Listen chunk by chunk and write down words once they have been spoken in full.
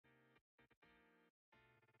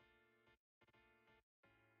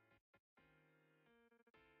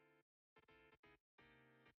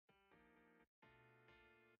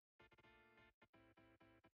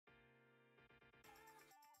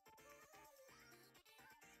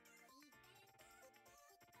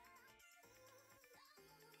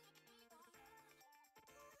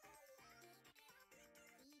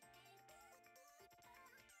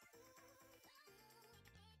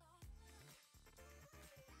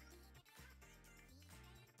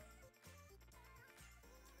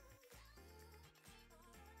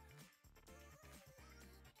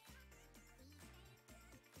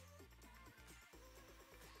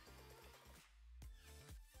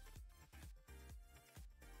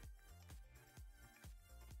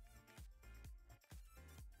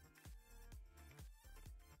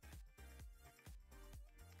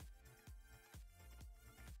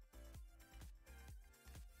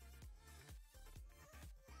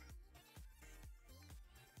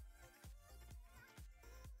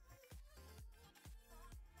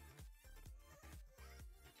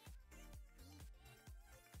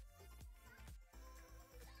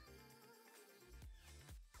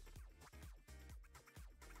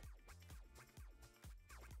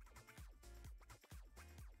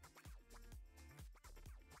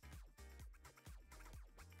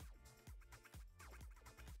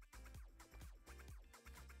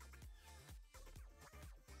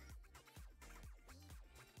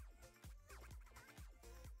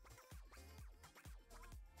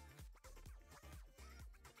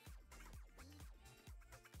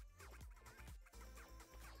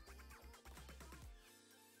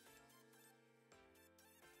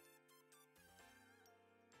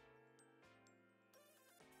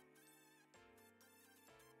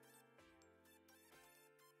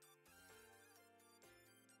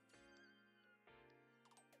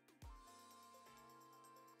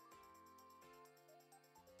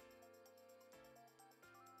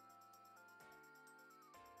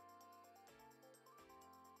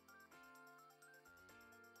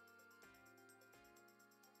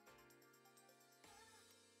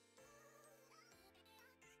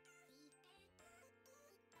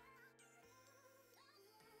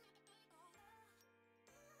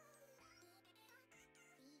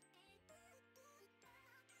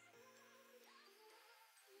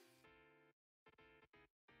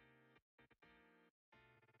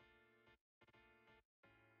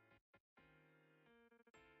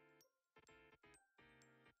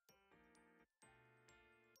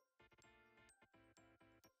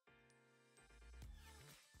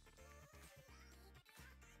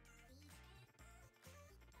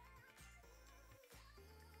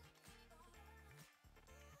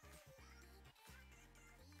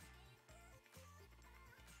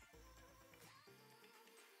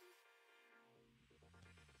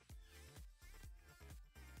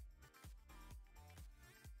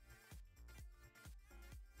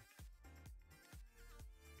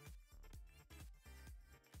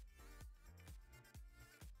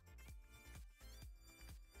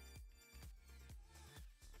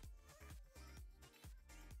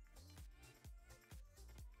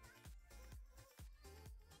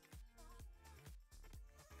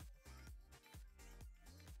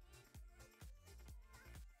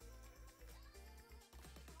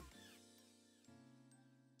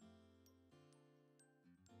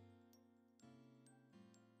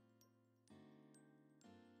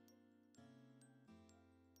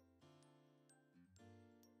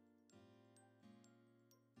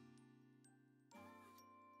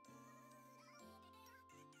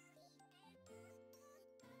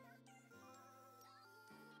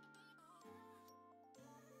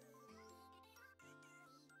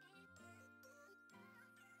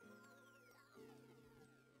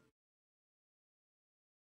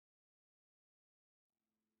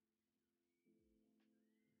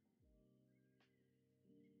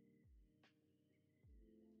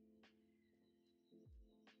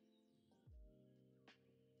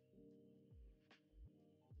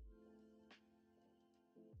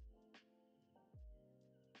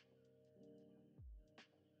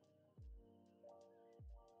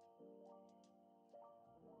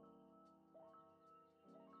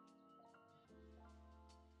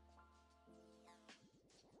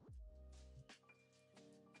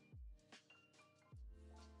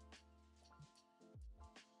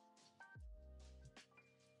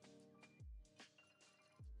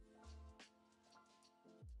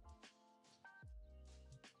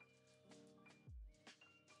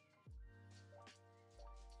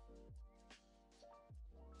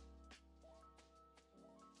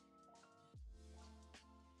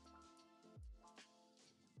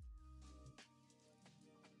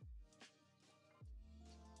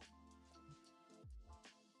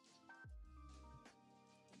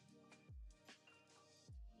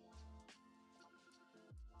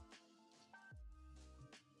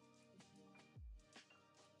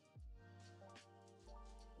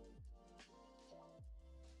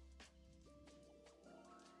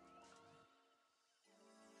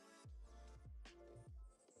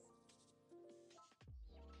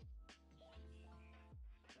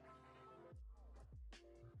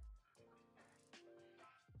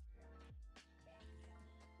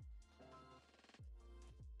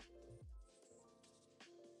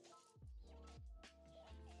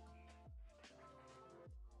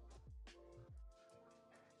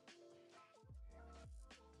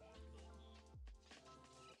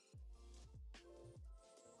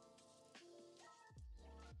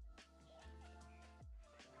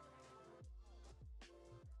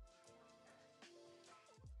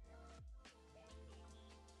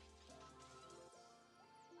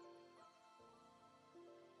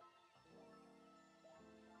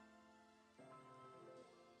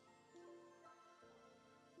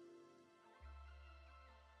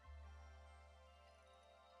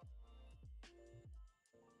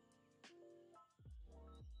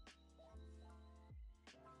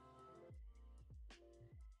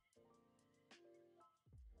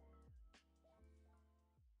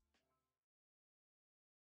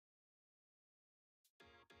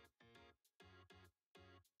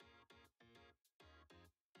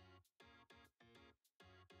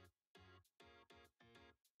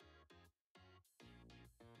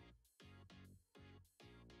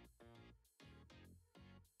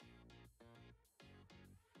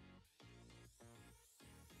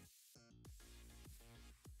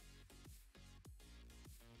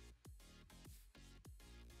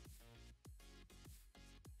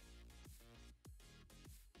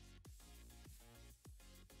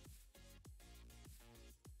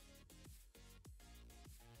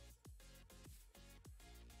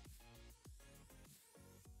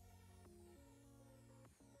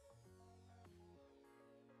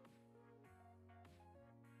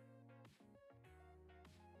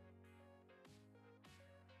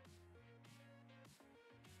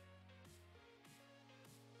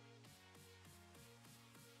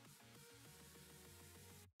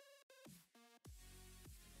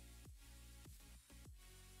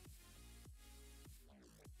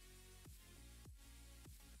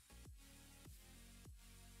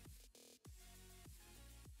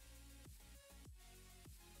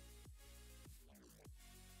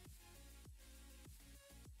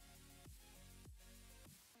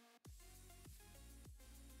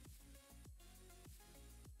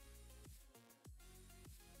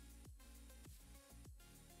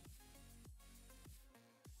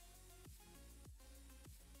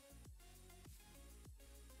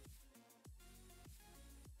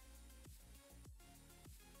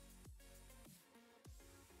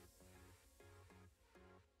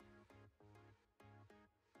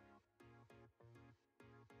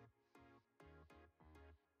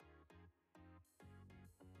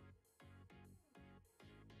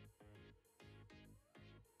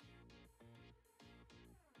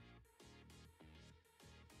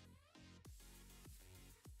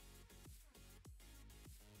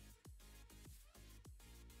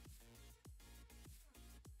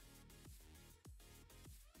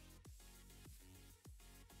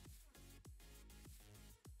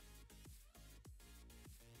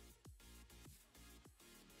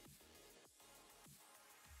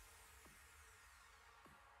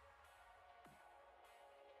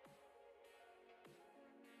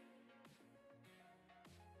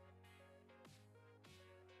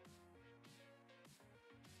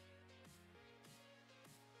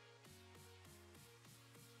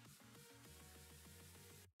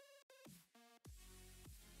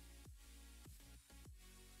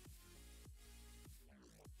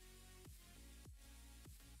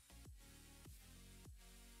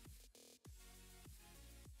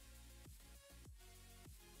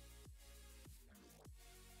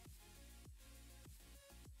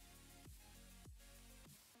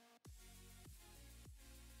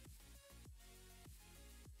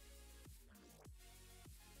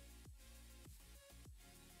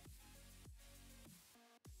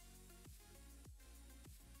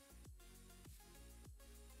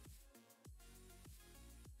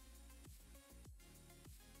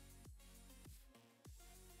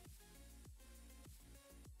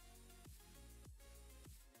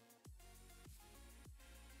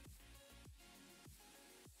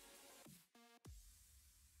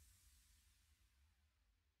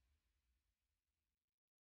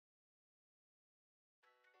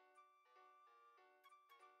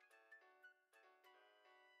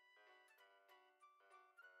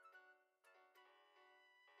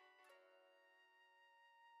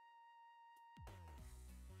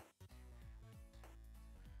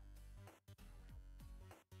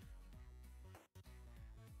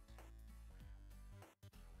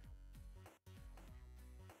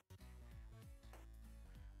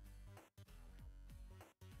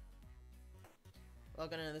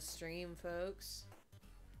Welcome to the stream, folks.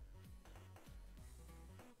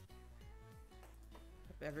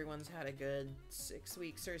 Hope everyone's had a good 6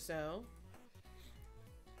 weeks or so.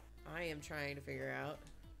 I am trying to figure out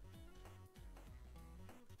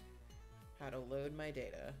how to load my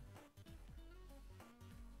data.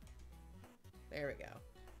 There we go.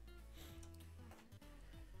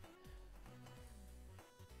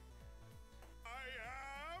 I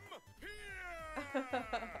am here! Coming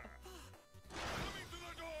to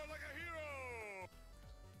the door like a hero!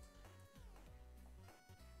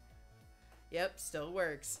 Yep, still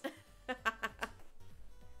works.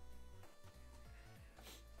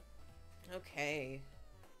 Okay.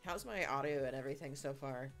 How's my audio and everything so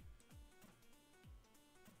far?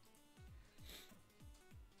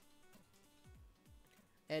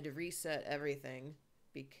 I had to reset everything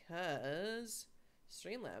because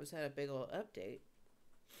Streamlabs had a big ol' update.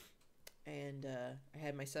 And I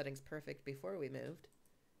had my settings perfect before we moved.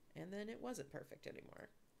 And then it wasn't perfect anymore.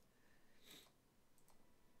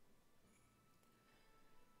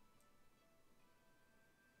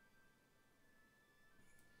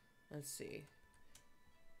 Let's see.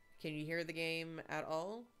 Can you hear the game at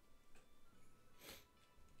all?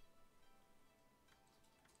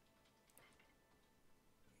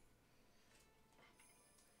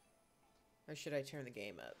 Or should I turn the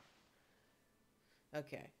game up?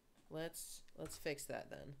 Okay. Let's fix that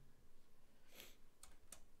then.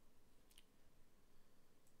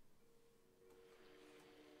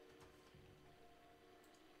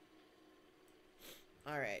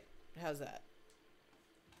 All right. How's that?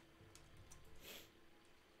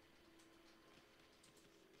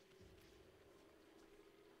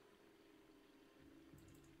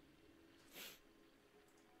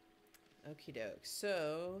 Okie doke.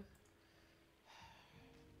 So,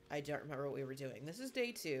 I don't remember what we were doing. This is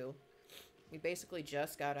day 2. We basically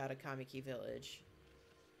just got out of Kamiki Village.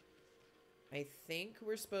 I think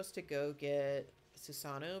we're supposed to go get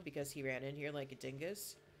Susano because he ran in here like a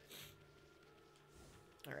dingus.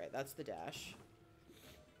 Alright, that's the dash.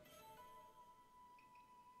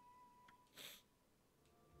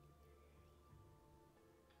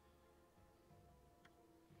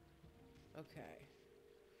 Okay.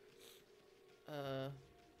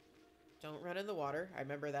 Don't run in the water. I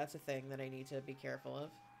remember that's a thing that I need to be careful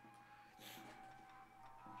of.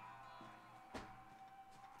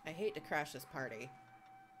 I hate to crash this party.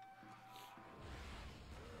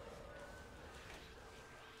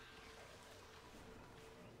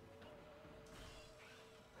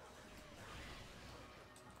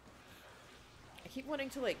 I keep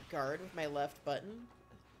wanting to, like, guard with my left button.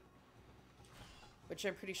 Which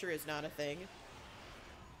I'm pretty sure is not a thing.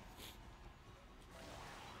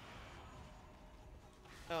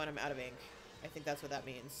 Oh, and I'm out of ink. I think that's what that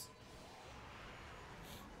means.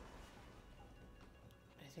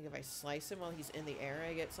 I think if I slice him while he's in the air,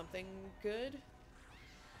 I get something good.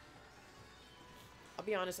 I'll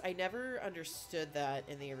be honest, I never understood that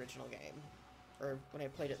in the original game. Or when I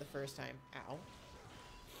played it the first time. Ow.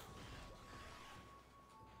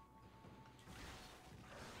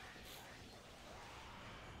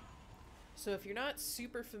 So if you're not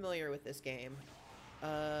super familiar with this game,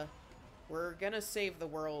 we're gonna save the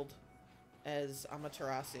world as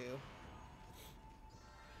Amaterasu.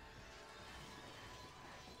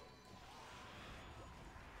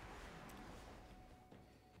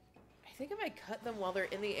 I think if I cut them while they're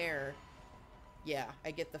in the air, yeah,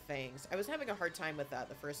 I get the fangs. I was having a hard time with that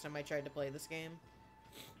the first time I tried to play this game.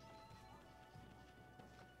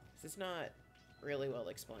 It's not really well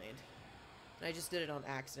explained. I just did it on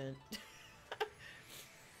accident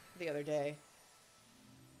the other day.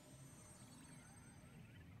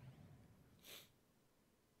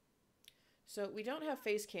 So we don't have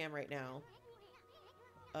face cam right now,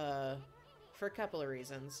 for a couple of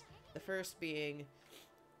reasons. The first being,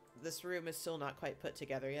 this room is still not quite put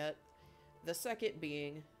together yet. The second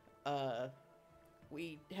being,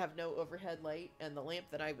 we have no overhead light, and the lamp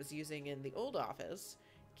that I was using in the old office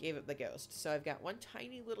gave it the ghost. So I've got one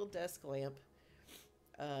tiny little desk lamp,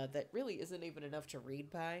 that really isn't even enough to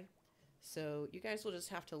read by. So you guys will just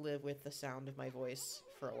have to live with the sound of my voice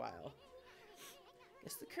for a while.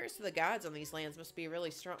 Guess the curse of the gods on these lands must be really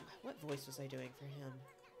strong. What voice was I doing for him?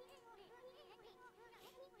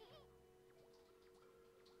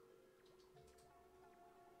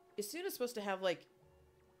 Isuna's supposed to have, like,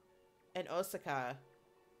 an Osaka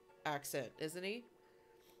accent, isn't he?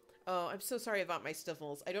 Oh, I'm so sorry about my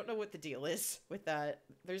sniffles. I don't know what the deal is with that.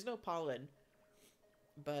 There's no pollen.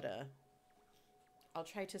 But, I'll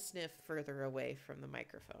try to sniff further away from the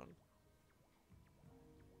microphone.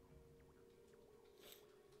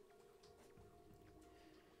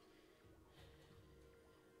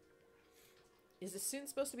 Is this soon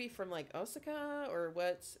supposed to be from, like, Osaka? Or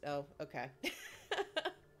what? Oh, okay.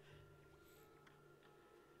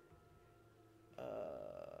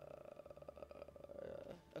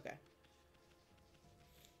 Okay.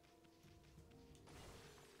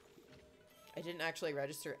 I didn't actually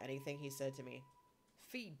register anything he said to me.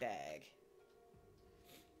 Feed bag.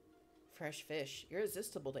 Fresh fish.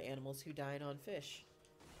 Irresistible to animals who dine on fish.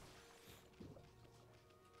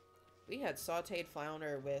 We had sauteed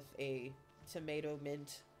flounder with a tomato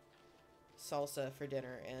mint salsa for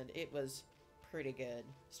dinner, and it was pretty good.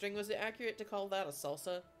 String, was it accurate to call that a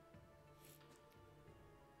salsa?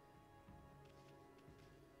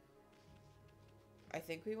 I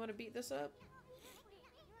think we want to beat this up.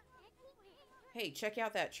 Hey, check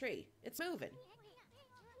out that tree. It's moving.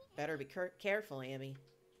 Better be careful, Amy.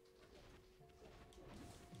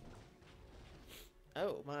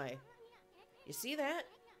 Oh, my. You see that?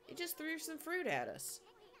 It just threw some fruit at us.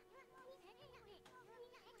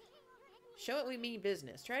 Show it we mean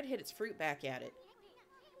business. Try to hit its fruit back at it.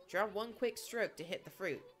 Draw one quick stroke to hit the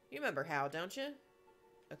fruit. You remember how, don't you?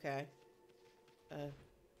 Okay.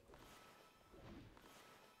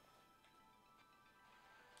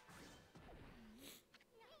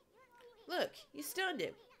 Look, you stunned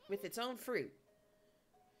it with its own fruit.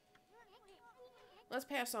 Let's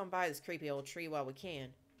pass on by this creepy old tree while we can.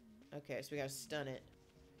 Okay, so we gotta stun it.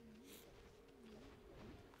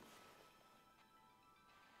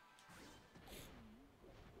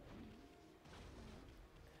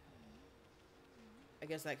 I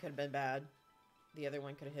guess that could have been bad. The other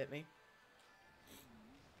one could have hit me.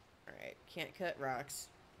 Alright, can't cut rocks.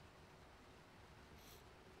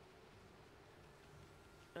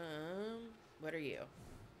 What are you?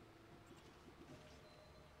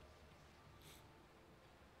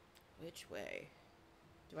 Which way?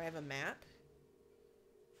 Do I have a map?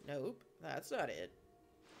 Nope, that's not it.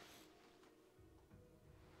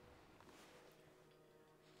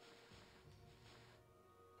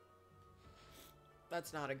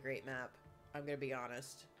 That's not a great map. I'm gonna be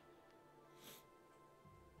honest.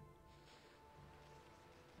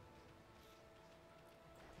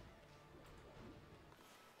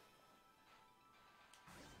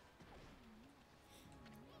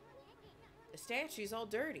 The statue's all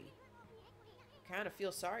dirty. Kind of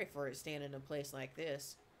feel sorry for it standing in a place like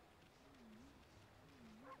this.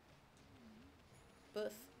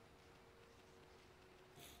 Boof.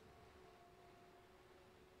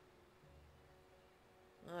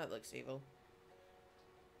 Oh, that looks evil.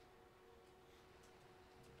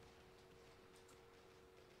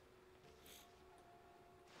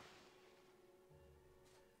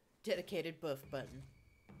 Dedicated buff button.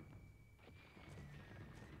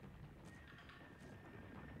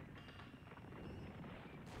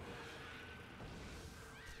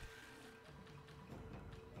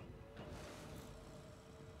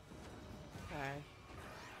 Okay.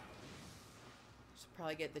 Should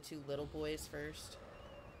probably get the two little boys first.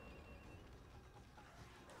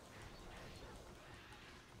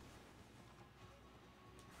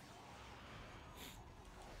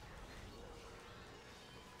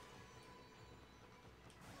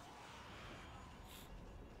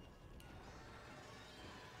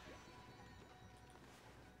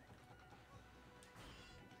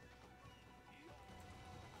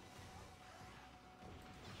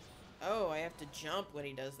 Oh, I have to jump when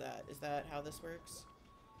he does that. Is that how this works?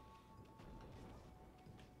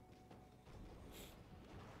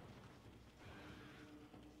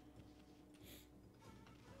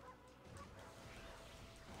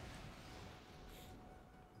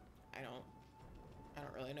 I don't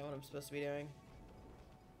really know what I'm supposed to be doing.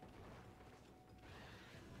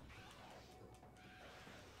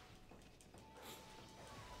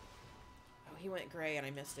 Oh, he went gray and I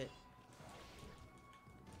missed it.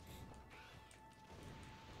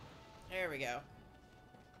 There we go.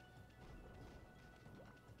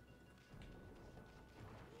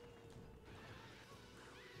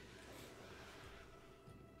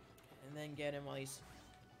 And then get him while he's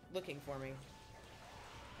looking for me.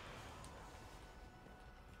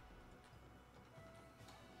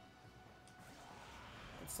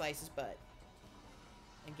 And slice his butt.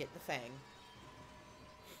 And get the fang.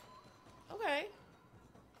 Okay.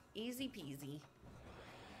 Easy peasy.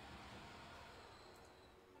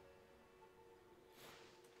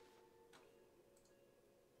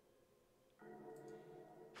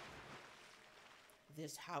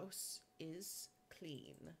 This house is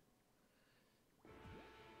clean.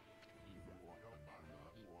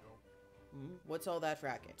 What's all that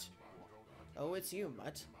racket? Oh, it's you,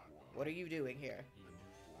 Mutt. What are you doing here?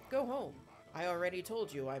 Go home. I already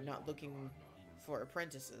told you I'm not looking for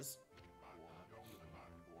apprentices.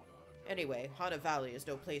 Anyway, Hana Valley is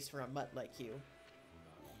no place for a mutt like you.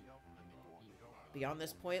 Beyond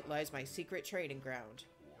this point lies my secret training ground.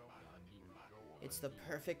 It's the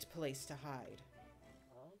perfect place to hide.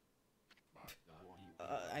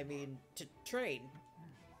 I mean, to train.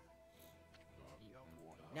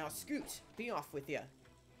 Now scoot! Be off with ya!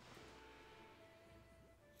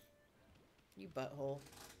 You butthole.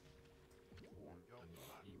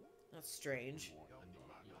 That's strange.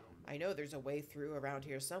 I know there's a way through around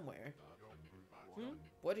here somewhere.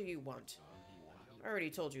 What do you want? I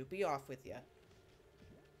already told you, be off with ya.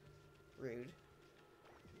 Rude.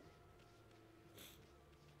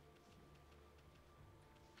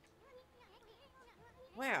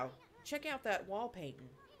 Wow, check out that wall painting.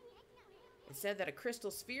 It said that a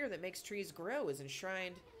crystal sphere that makes trees grow is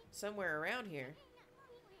enshrined somewhere around here.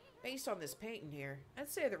 Based on this painting here, I'd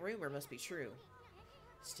say the rumor must be true.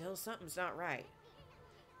 Still, something's not right.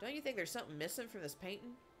 Don't you think there's something missing from this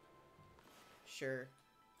painting? Sure.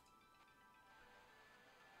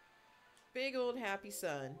 Big old happy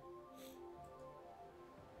sun.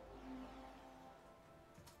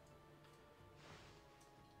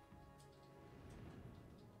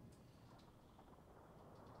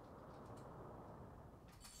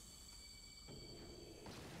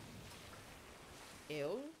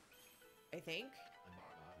 Ew, I think.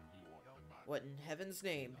 What in heaven's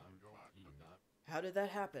name? How did that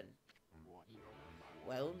happen?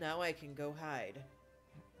 Well, now I can go hide.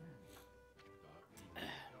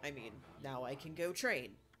 I mean, now I can go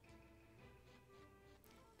train.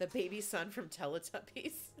 The baby son from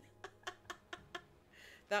Teletubbies?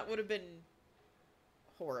 That would have been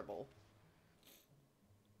horrible.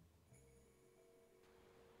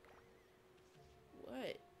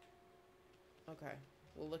 What? Okay,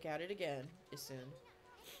 we'll look at it again as soon.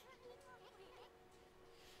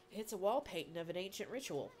 It's a wall painting of an ancient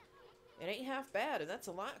ritual. It ain't half bad, and that's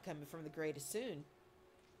a lot coming from the greatest soon.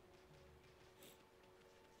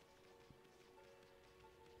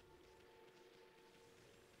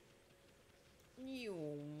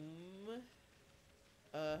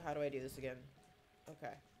 How do I do this again?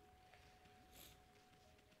 Okay.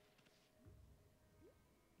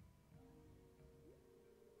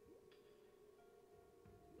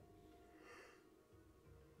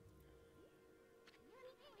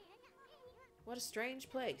 What a strange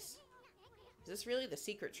place. Is this really the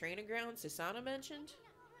secret training ground Susanna mentioned?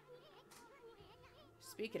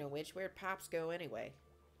 Speaking of which, where'd Pops go anyway?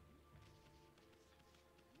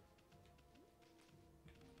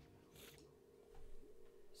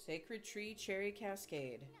 Sacred Tree Cherry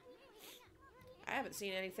Cascade. I haven't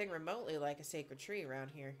seen anything remotely like a sacred tree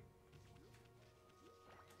around here.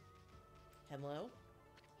 Hello?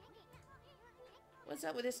 What's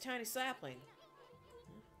up with this tiny sapling?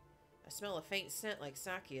 I smell a faint scent like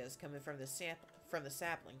sakias coming from the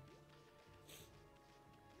sapling.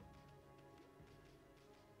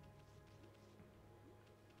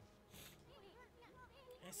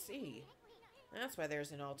 I see. That's why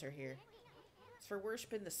there's an altar here. It's for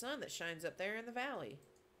worshiping the sun that shines up there in the valley.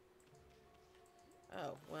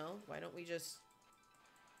 Oh, well, why don't we just...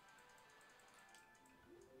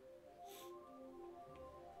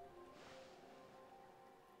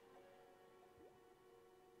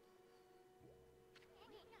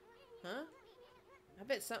 Huh? I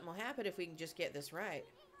bet something will happen if we can just get this right.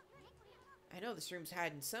 I know this room's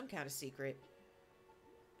hiding some kind of secret.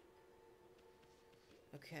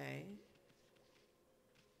 Okay.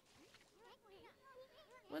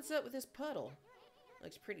 What's up with this puddle?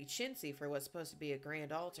 Looks pretty chintzy for what's supposed to be a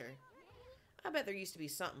grand altar. I bet there used to be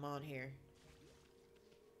something on here.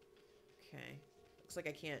 Okay. Looks like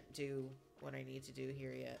I can't do what I need to do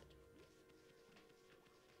here yet.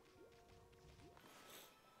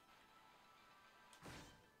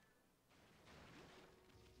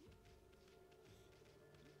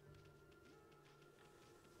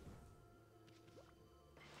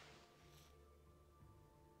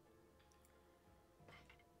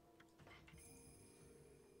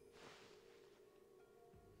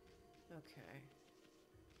 Okay.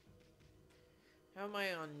 How am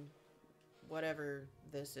I on whatever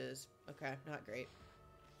this is? Okay, not great.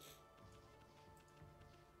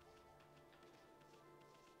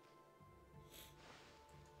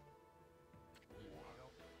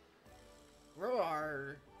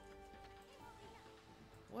 Roar!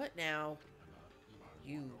 What now?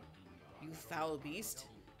 You foul beast?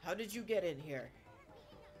 How did you get in here?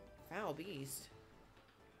 Foul beast?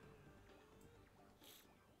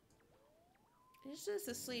 It's just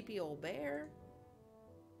a sleepy old bear.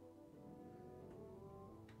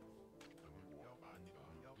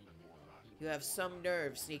 You have some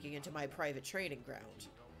nerve sneaking into my private training ground.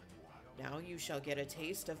 Now you shall get a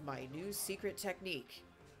taste of my new secret technique.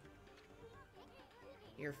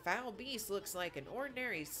 Your foul beast looks like an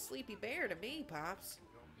ordinary sleepy bear to me, Pops.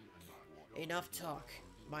 Enough talk.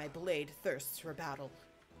 My blade thirsts for battle.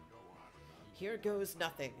 Here goes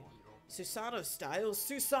nothing. Susanoo style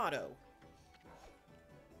Susanoo.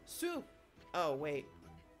 Oh, wait.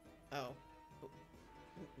 Oh.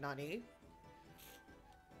 Nani?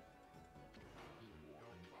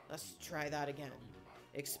 Let's try that again.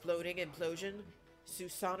 Exploding implosion.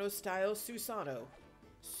 Susanoo style Susanoo.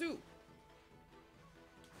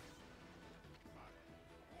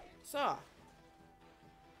 Saw.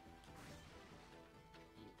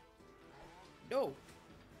 No.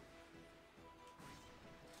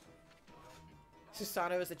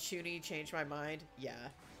 Susanoo is a chuny, changed my mind. Yeah.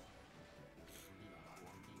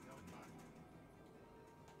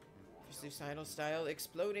 Susanoo style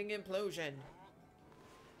exploding implosion.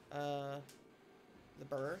 The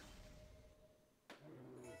burr.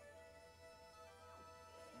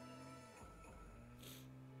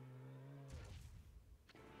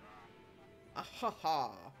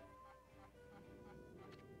 Ahaha.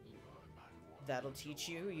 That'll teach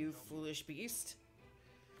you, you foolish beast.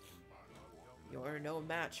 You're no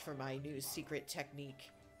match for my new secret technique.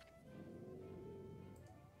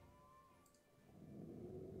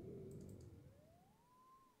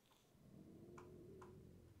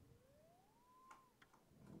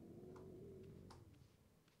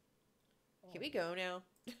 Can we go now?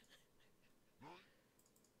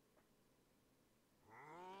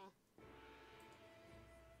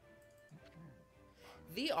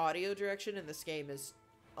 The audio direction in this game is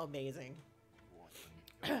amazing.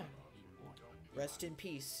 Rest in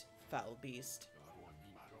peace, foul beast.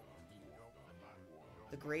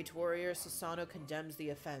 The great warrior Susanoo condemns the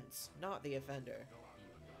offense, not the offender.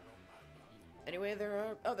 Anyway, there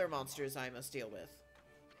are other monsters I must deal with.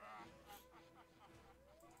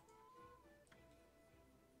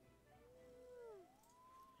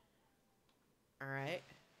 Alright.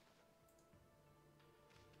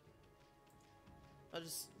 I'll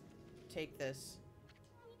just take this.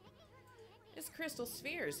 This crystal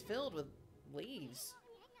sphere is filled with leaves.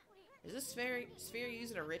 Is this sphere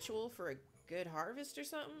used in a ritual for a good harvest or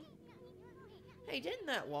something? Hey, didn't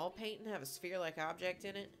that wall painting have a sphere-like object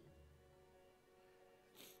in it?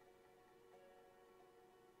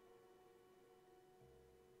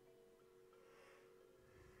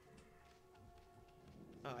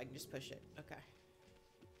 Oh, I can just push it. Okay.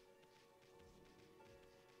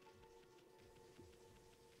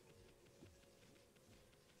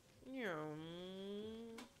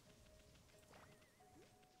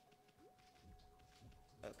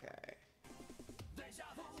 Okay.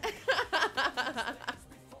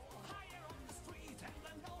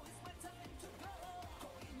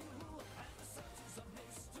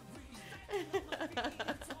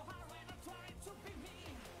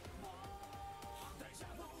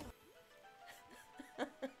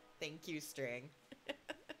 Thank you, String.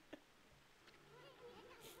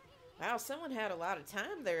 Wow, someone had a lot of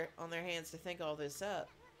time there on their hands to think all this up.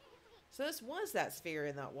 So this was that sphere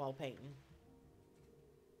in that wall painting.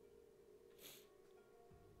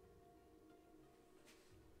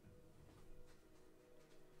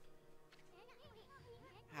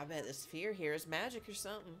 I bet the sphere here is magic or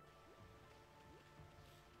something.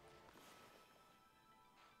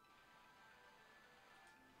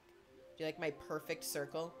 Do you like my perfect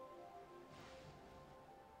circle?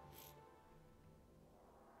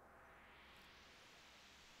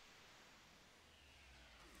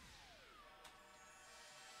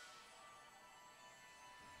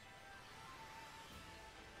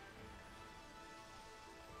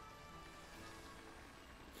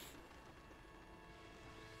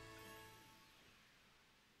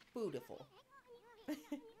 Beautiful.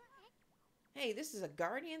 Hey, this is a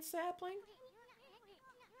guardian sapling?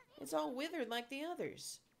 It's all withered like the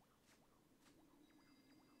others.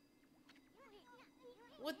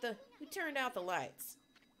 What the? Who turned out the lights?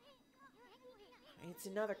 It's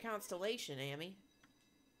another constellation, Amy.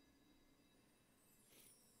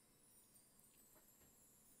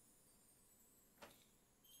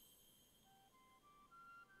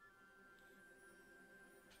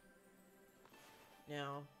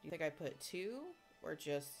 Now, do you think I put 2 or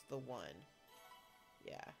just the 1?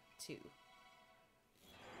 Yeah, 2.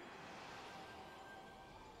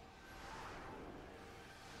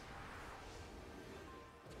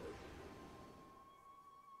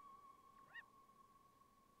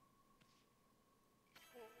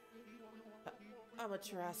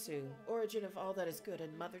 Amaterasu, origin of all that is good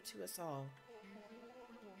and mother to us all.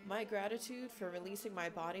 My gratitude for releasing my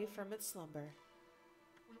body from its slumber.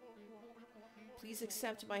 Please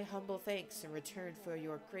accept my humble thanks in return for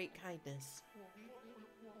your great kindness.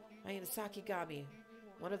 I am Sakigami,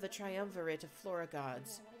 one of the triumvirate of flora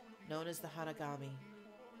gods, known as the Hanagami.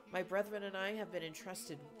 My brethren and I have been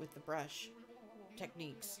entrusted with the brush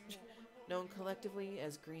techniques, known collectively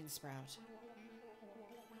as Green Sprout.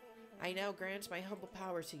 I now grant my humble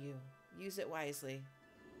power to you. Use it wisely.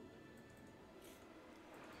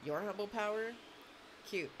 Your humble power?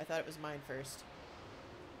 Cute. I thought it was mine first.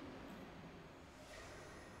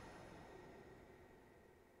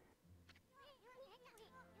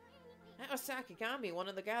 That was Sakigami, one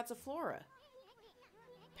of the gods of flora.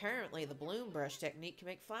 Apparently, the bloom brush technique can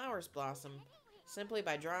make flowers blossom simply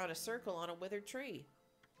by drawing a circle on a withered tree.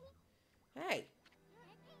 Hey,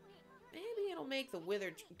 maybe it'll make the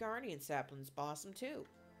withered guardian saplings blossom too.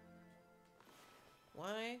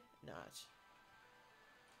 Why not?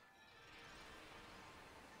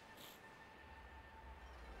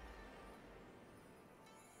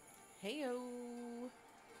 Heyo!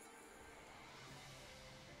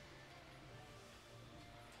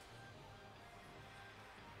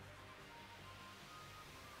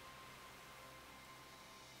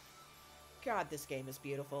 God, this game is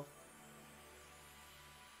beautiful.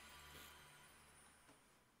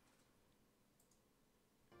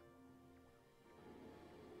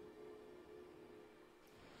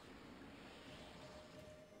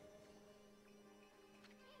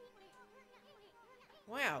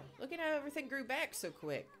 Wow, look at how everything grew back so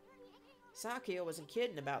quick. Sakio wasn't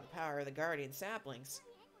kidding about the power of the guardian saplings.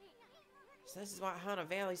 So this is what Hana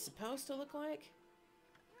Valley's supposed to look like?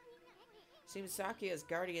 Seems Sakio's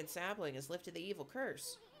guardian sapling has lifted the evil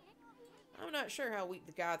curse. I'm not sure how weak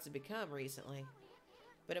the gods have become recently,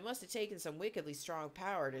 but it must have taken some wickedly strong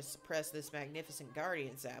power to suppress this magnificent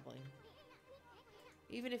guardian sapling.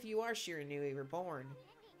 Even if you are Shiranui reborn,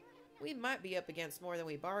 we might be up against more than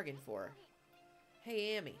we bargained for.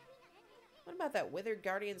 Hey, Amy, what about that withered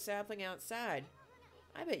guardian sapling outside?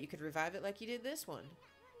 I bet you could revive it like you did this one.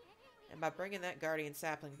 And by bringing that guardian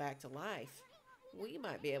sapling back to life, we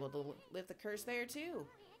might be able to lift the curse there too.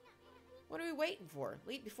 What are we waiting for?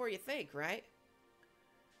 Leap before you think, right?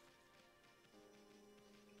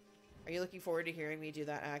 Are you looking forward to hearing me do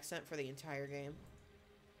that accent for the entire game?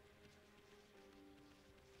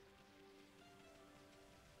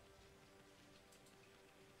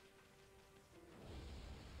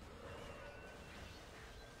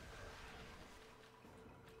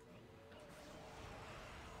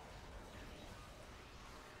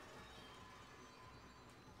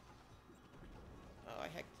 Oh, I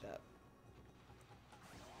hacked it up.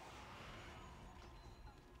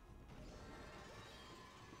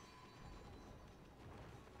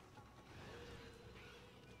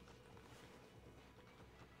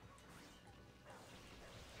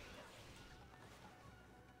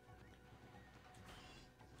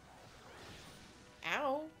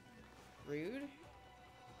 Ow! Rude.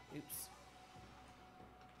 Oops.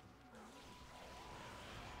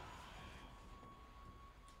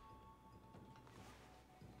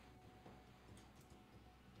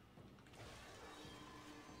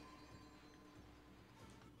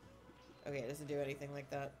 Okay, it doesn't do anything like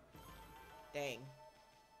that. Dang.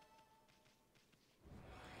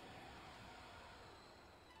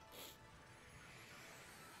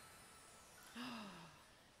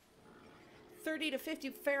 $30 to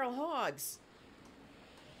 $50 feral hogs.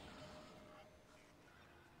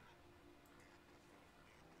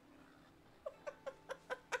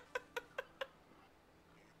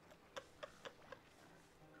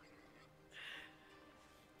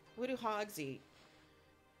 What do hogs eat?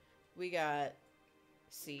 We got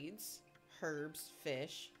seeds, herbs,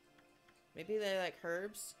 fish. Maybe they like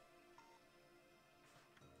herbs.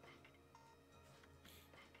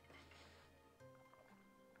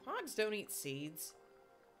 Hogs don't eat seeds.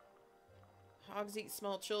 Hogs eat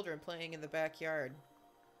small children playing in the backyard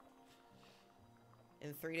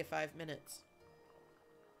in 3 to 5 minutes.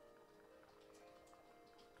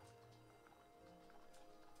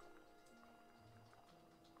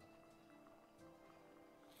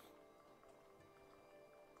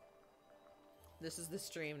 This is the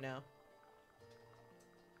stream now.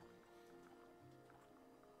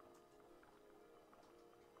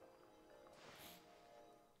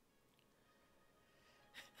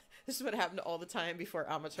 This is what happened all the time before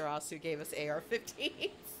Amaterasu gave us AR-15s.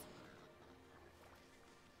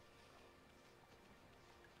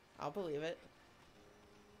 I'll believe it.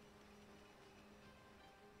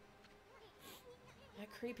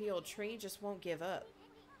 That creepy old tree just won't give up.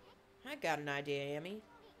 I got an idea, Amy.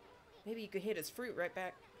 Maybe you could hit its fruit right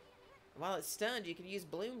back. While it's stunned, you could use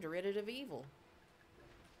bloom to rid it of evil.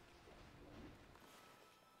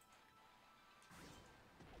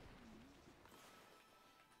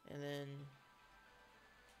 And then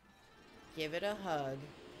give it a hug.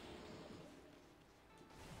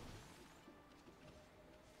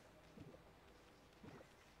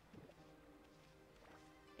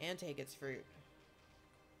 And take its fruit.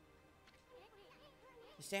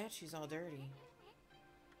 The statue's all dirty.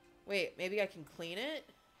 Wait, maybe I can clean it?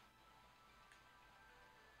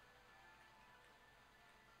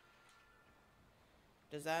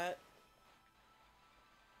 Does that...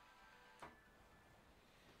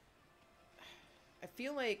 I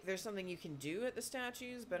feel like there's something you can do at the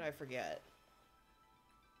statues, but I forget.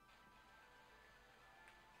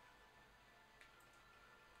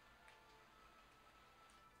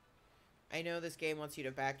 I know this game wants you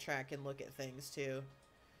to backtrack and look at things, too.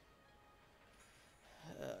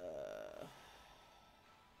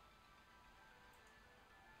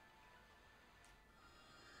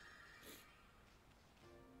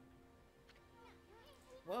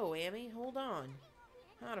 Whoa, Amy, hold on.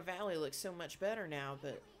 Hana Valley looks so much better now,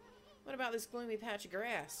 but what about this gloomy patch of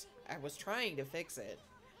grass? I was trying to fix it.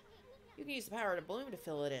 You can use the power to Bloom to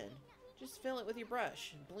fill it in. Just fill it with your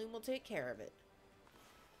brush, and Bloom will take care of it.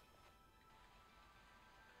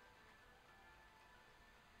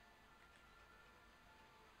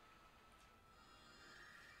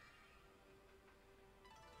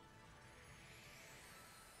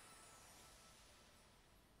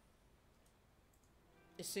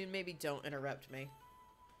 Soon, maybe don't interrupt me.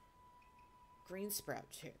 Green sprout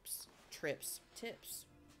tips. Tips.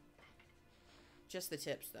 Just the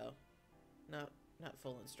tips, though. Not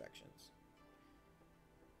full instructions.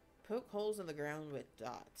 Poke holes in the ground with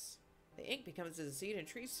dots. The ink becomes as the seed and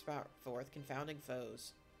trees sprout forth, confounding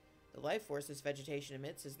foes. The life force this vegetation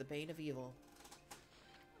emits is the bane of evil.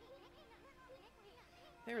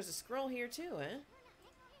 There was a scroll here, too, eh?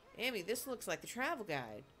 Amy, this looks like the travel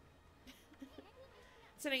guide.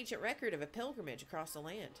 It's an ancient record of a pilgrimage across the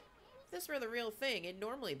land. If this were the real thing, it'd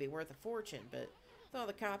normally be worth a fortune, but with all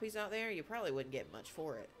the copies out there, you probably wouldn't get much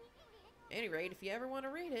for it. At any rate, if you ever want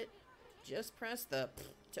to read it, just press the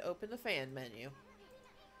to open the fan menu.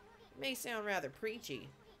 It may sound rather preachy,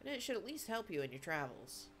 but it should at least help you in your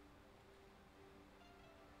travels.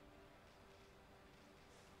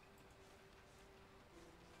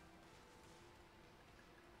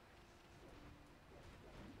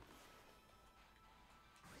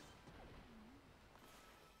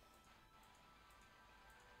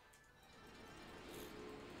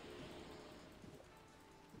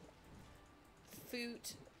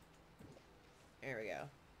 Foot. There we go.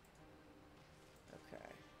 Okay.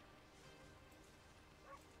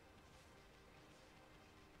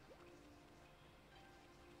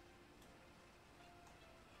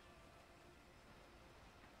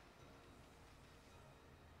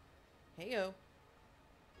 Heyo.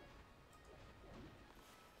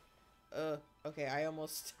 Okay, I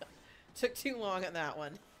almost took too long on that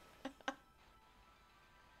one.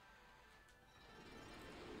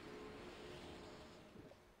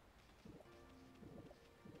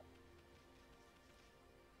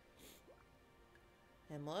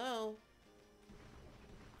 Hello?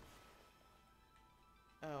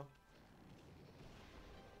 Oh.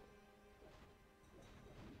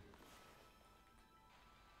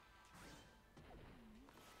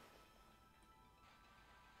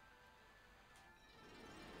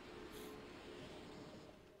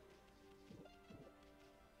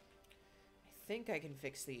 I think I can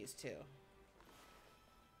fix these too.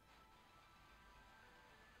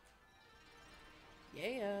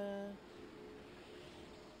 Yeah.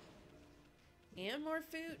 And more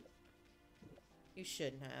food? You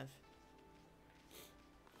shouldn't have.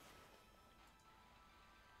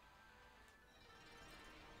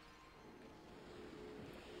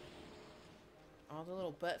 All the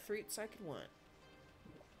little butt fruits I could want.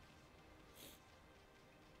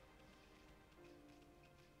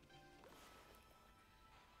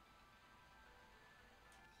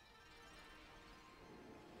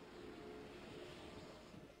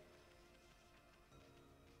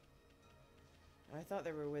 I thought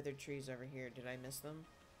there were withered trees over here. Did I miss them?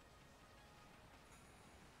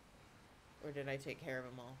 Or did I take care of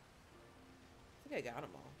them all? I think I got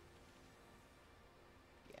them all.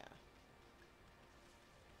 Yeah.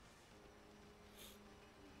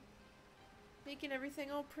 Making everything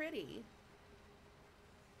all pretty.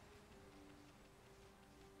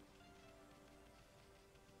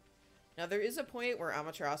 Now there is a point where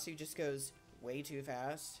Amaterasu just goes way too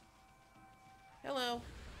fast. Hello.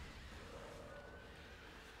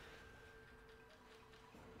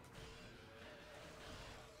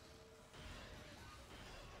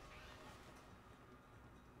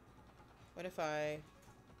 What if I...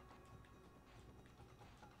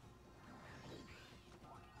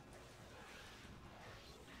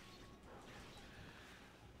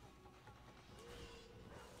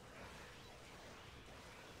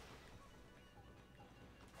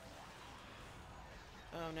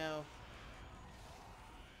 no.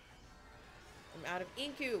 I'm out of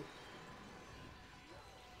Inku.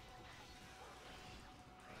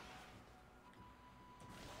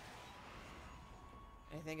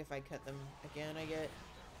 I think if I cut them again, I get...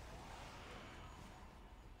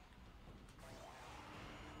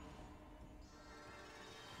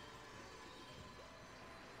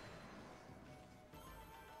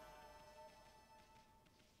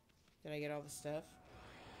 Did I get all the stuff?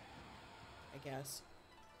 I guess.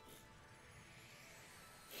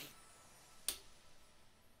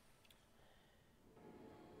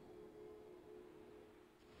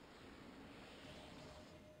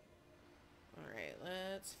 Alright,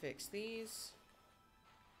 let's fix these.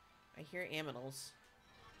 I hear aminals.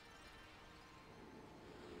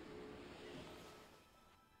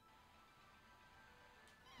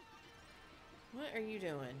 What are you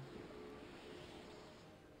doing?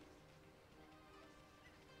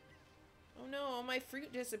 Oh no, all my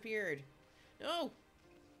fruit disappeared. No!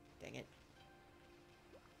 Dang it.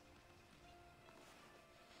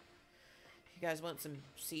 You guys want some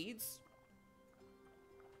seeds?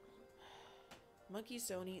 Monkeys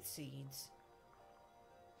don't eat seeds.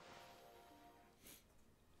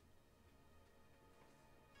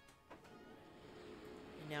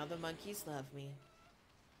 And now the monkeys love me.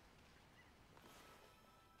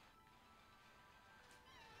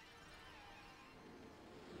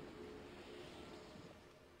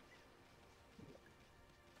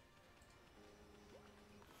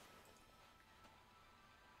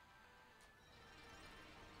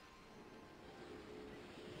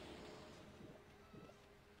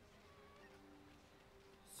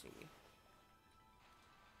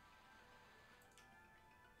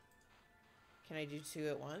 Can I do two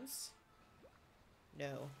at once?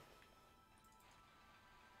 No.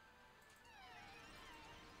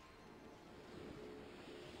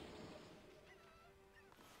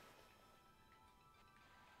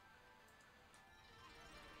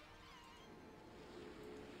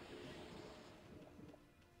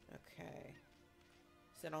 Okay.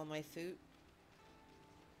 Is that all my food?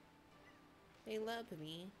 They love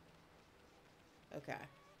me. Okay.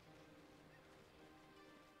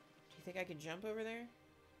 Do you think I could jump over there?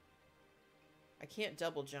 I can't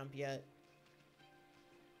double jump yet.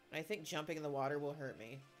 I think jumping in the water will hurt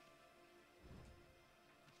me.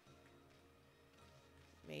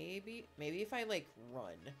 Maybe if I, like,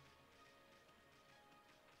 run.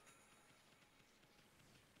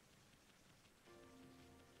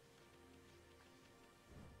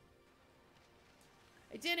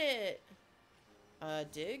 I did it!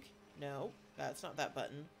 Dig? No, that's not that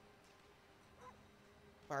button.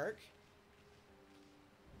 Bark.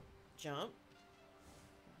 Jump.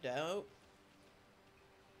 Nope.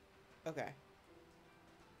 Okay.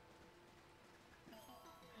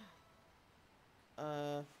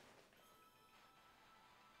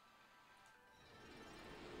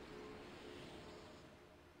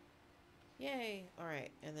 Yay.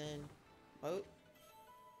 Alright, and then... Oh.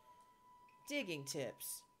 Digging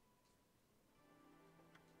tips.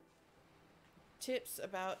 Tips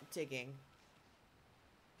about digging.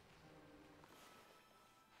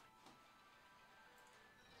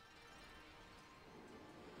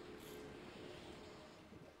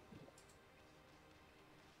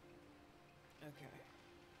 Okay.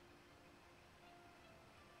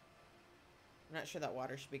 I'm not sure that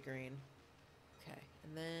water should be green. Okay,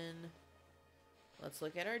 and then let's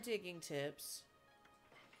look at our digging tips.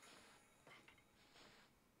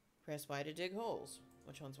 Press Y to dig holes.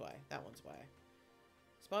 Which one's Y? That one's Y.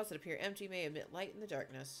 Spots that appear empty may emit light in the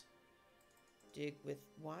darkness. Dig with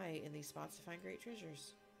Y in these spots to find great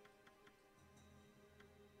treasures.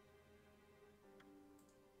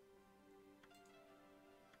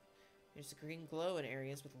 There's a green glow in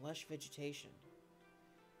areas with lush vegetation.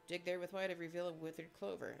 Dig there with Y to reveal a withered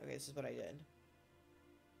clover. Okay, this is what I did.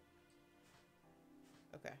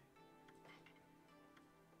 Okay.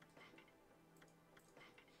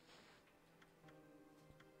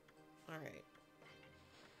 Alright.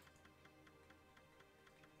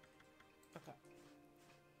 Okay.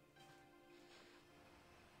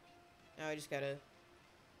 Now I just gotta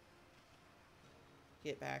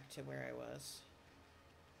get back to where I was.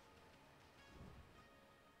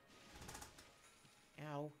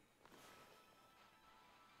 Ow.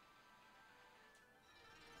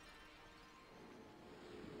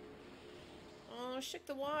 Oh, shook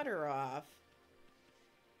the water off.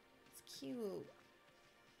 It's cute.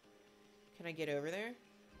 Can I get over there?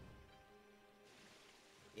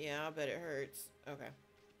 Yeah, I bet it hurts. Okay.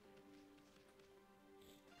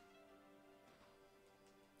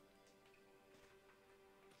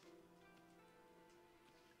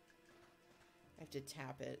 I have have to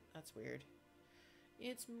tap it. That's weird.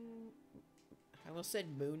 It's... I almost said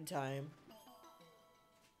moon time.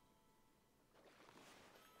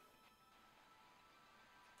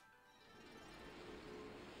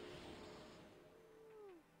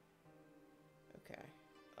 Okay.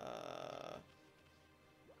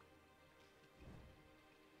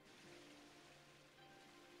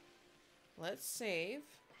 Let's save.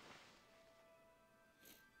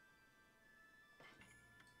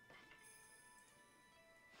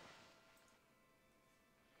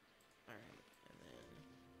 Alright, and then...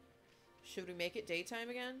 Should we make it daytime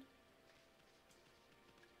again?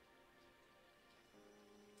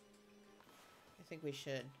 I think we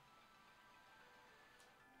should.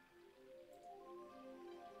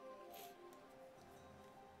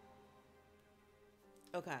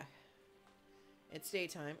 Okay. It's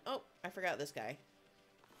daytime. Oh, I forgot this guy.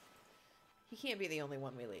 He can't be the only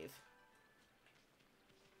one we leave.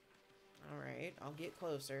 Alright, I'll get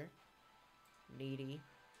closer. Needy.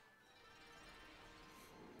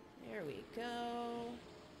 There we go.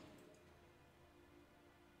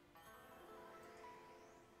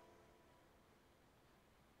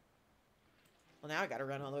 Well, now I gotta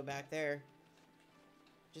run all the way back there.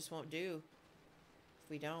 Just won't do if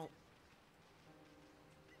we don't.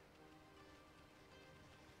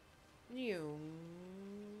 You.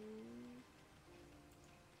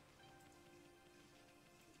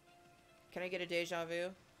 Can I get a deja vu?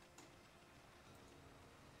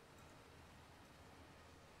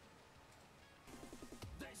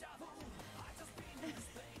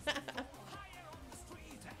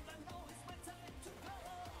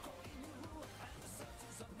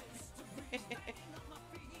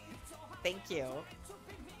 Thank you.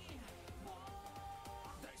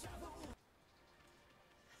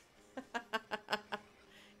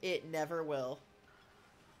 It never will.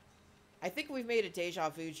 I think we've made a deja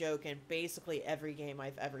vu joke in basically every game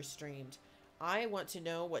I've ever streamed. I want to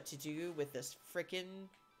know what to do with this frickin'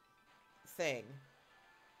 thing.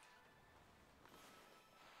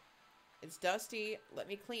 It's dusty. Let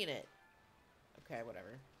me clean it. Okay,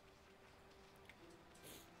 whatever.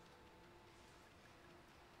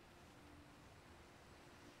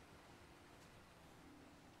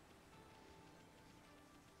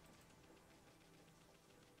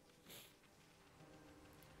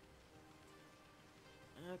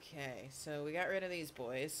 Okay, so we got rid of these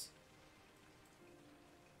boys.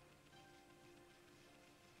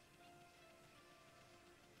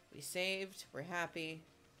 We saved. We're happy.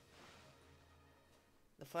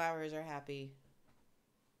 The flowers are happy.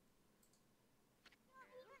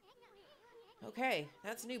 Okay,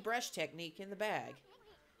 that's a new brush technique in the bag.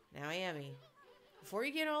 Now, Amy, before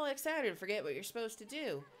you get all excited and forget what you're supposed to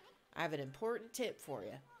do, I have an important tip for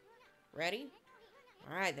you. Ready?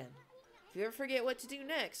 Alright then. If you ever forget what to do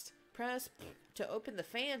next, press to open the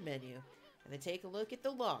fan menu, and then take a look at the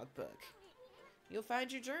logbook. You'll find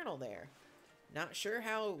your journal there. Not sure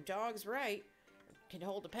how dogs write, can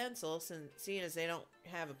hold a pencil, seeing as they don't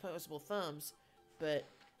have opposable thumbs, but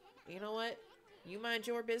you know what? You mind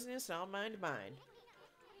your business, and I'll mind mine.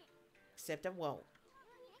 Except I won't.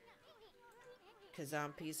 Because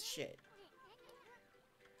I'm a piece of shit.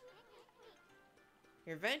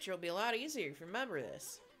 Your adventure will be a lot easier if you remember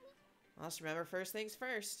this. Let's remember first things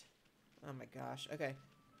first. Oh my gosh. Okay.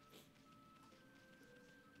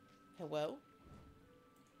 Hello?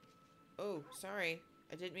 Oh, sorry.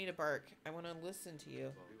 I didn't mean to bark. I want to listen to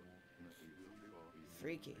you.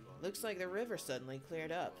 Freaky. Looks like the river suddenly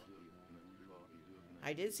cleared up.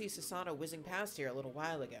 I did see Susanoo whizzing past here a little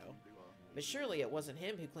while ago. But surely it wasn't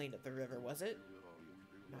him who cleaned up the river, was it?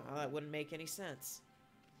 No, that wouldn't make any sense.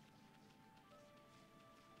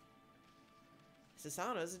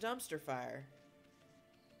 Susanoo's a dumpster fire.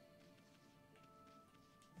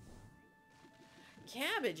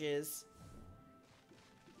 Cabbages?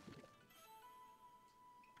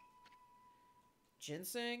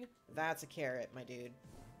 Ginseng? That's a carrot, my dude.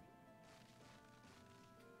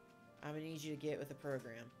 I'm gonna need you to get with the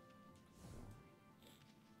program.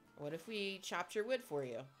 What if we chopped your wood for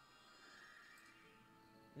you?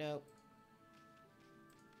 Nope.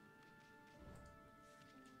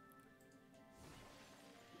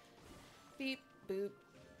 Beep, boop.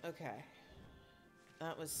 Okay.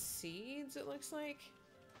 That was seeds, it looks like.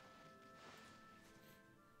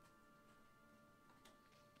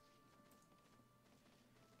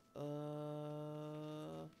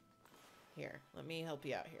 Here, let me help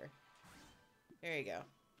you out here. There you go.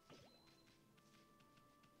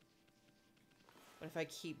 What if I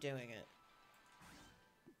keep doing it?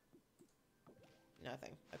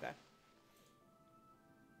 Nothing. Okay.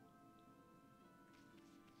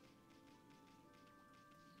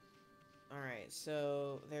 Alright,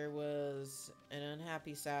 so there was an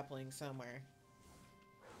unhappy sapling somewhere.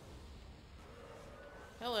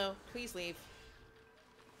 Hello, please leave.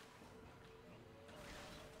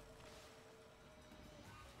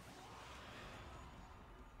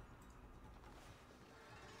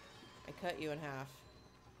 I cut you in half.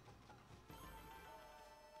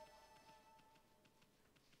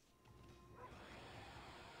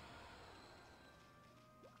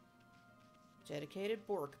 Dedicated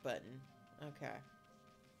Bork button. Okay.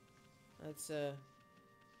 Let's,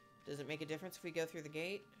 does it make a difference if we go through the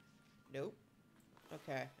gate? Nope.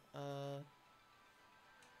 Okay,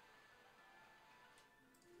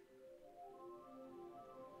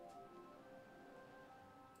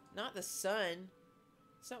 not the sun.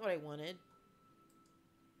 It's not what I wanted.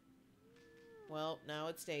 Well, now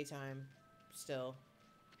it's daytime. Still.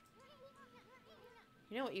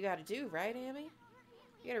 You know what you gotta do, right, Amy?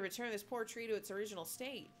 You gotta return this poor tree to its original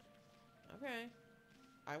state. Okay.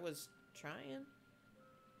 I was trying.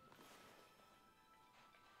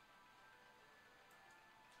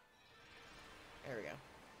 There we go.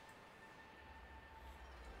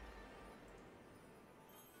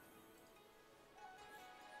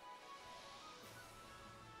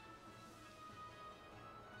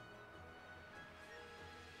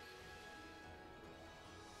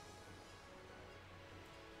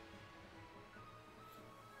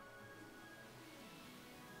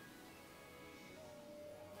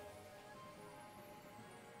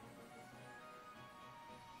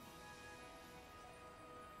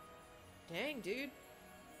 Dang, dude.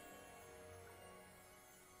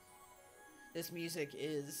 This music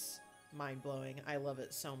is mind-blowing. I love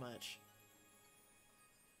it so much.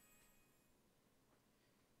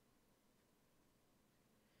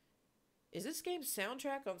 Is this game's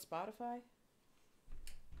soundtrack on Spotify?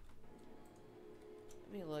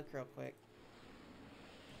 Let me look real quick.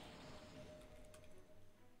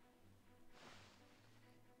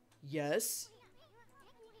 Yes.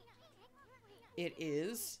 It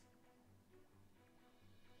is.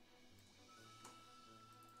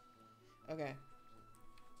 Okay.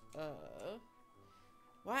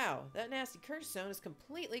 Wow, that nasty curse zone is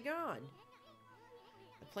completely gone.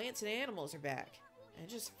 The plants and animals are back. I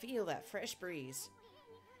just feel that fresh breeze.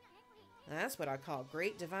 That's what I call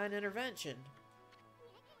great divine intervention.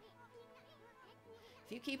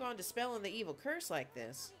 If you keep on dispelling the evil curse like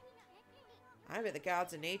this, I bet the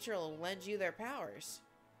gods of nature will lend you their powers.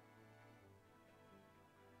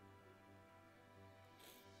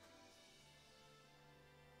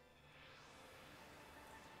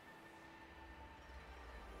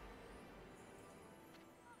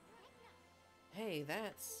 Hey,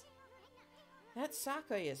 that's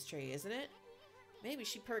Sakuya's tree, isn't it? Maybe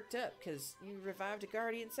she perked up because you revived a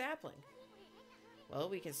guardian sapling. Well,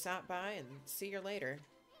 we can stop by and see her later.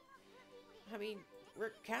 I mean,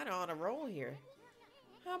 we're kind of on a roll here.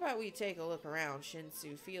 How about we take a look around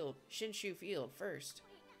Shinshu Field first?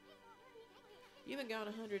 You've been gone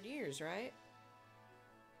 100 years, right?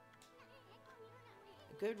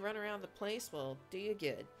 A good run around the place will do you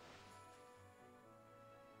good.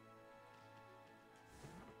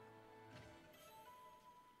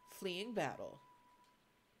 Fleeing battle.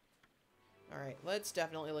 Alright, let's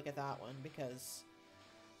definitely look at that one because...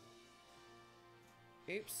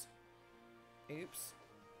 Oops. Oops.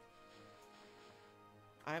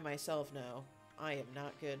 I myself know I am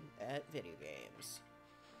not good at video games.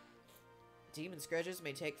 Demon Scourges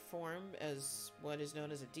may take form as what is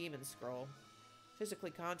known as a demon scroll.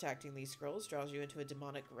 Physically contacting these scrolls draws you into a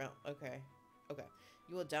demonic realm. Okay. Okay.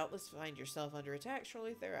 You will doubtless find yourself under attack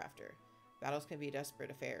shortly thereafter. Battles can be desperate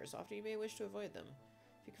affairs. Often you may wish to avoid them.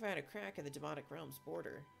 If you can find a crack in the demonic realm's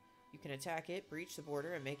border, you can attack it, breach the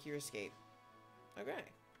border, and make your escape. Okay.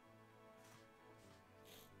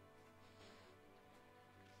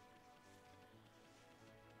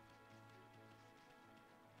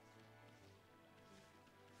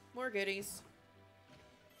 More goodies.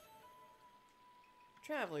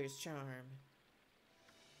 Traveler's Charm.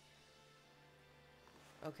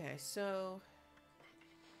 Okay, so...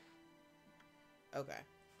 Okay.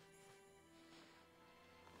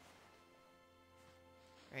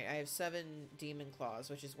 Right, I have 7 demon claws,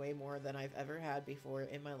 which is way more than I've ever had before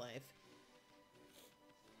in my life.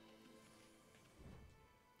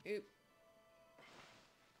 Oop.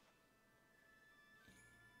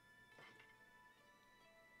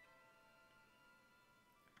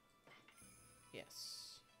 Yes.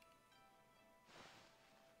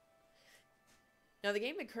 Now, the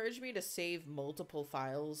game encouraged me to save multiple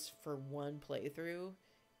files for one playthrough.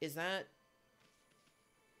 Is that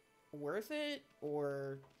worth it,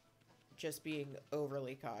 or just being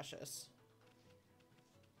overly cautious?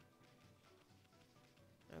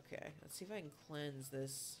 Okay, let's see if I can cleanse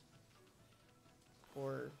this.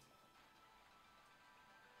 Or...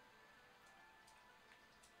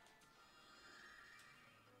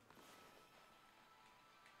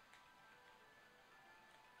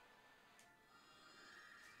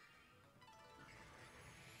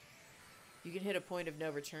 You can hit a point of no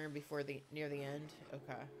return before near the end?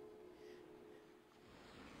 Okay.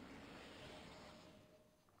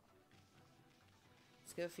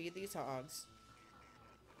 Let's go feed these hogs.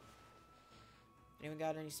 Anyone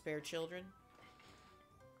got any spare children?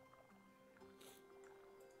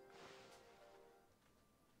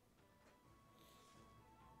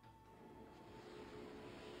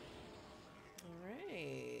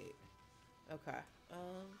 Alright. Okay.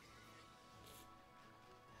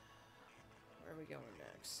 Where are we going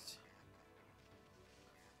next?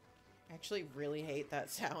 I actually really hate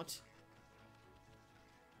that sound.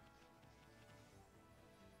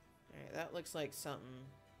 Alright, that looks like something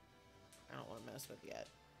I don't want to mess with yet.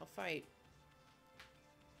 I'll fight.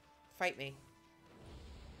 Fight me.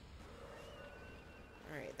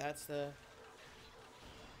 Alright, that's the...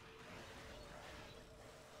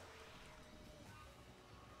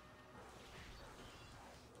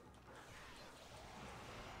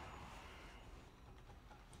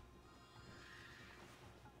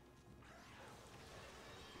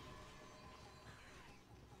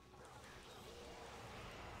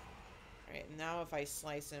 Alright, now if I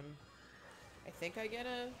slice him, I think I get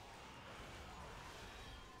a...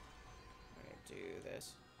 Alright, do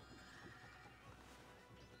this.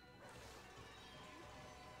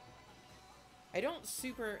 I don't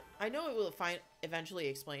super... I know it will eventually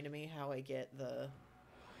explain to me how I get the...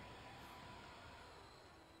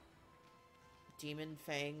 demon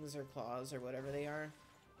fangs or claws or whatever they are.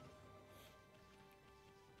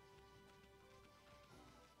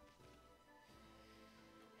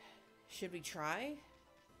 Should we try?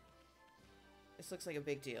 This looks like a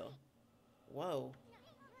big deal. Whoa.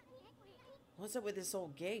 What's up with this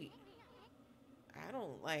old gate? I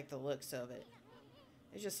don't like the looks of it.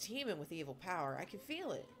 It's just teeming with evil power. I can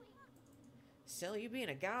feel it. Still, you being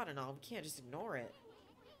a god and all, we can't just ignore it.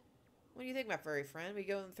 What do you think, my furry friend? We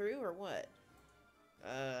going through or what? Why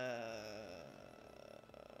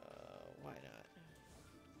not?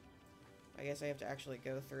 I guess I have to actually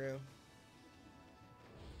go through.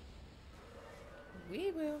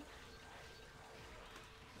 We will.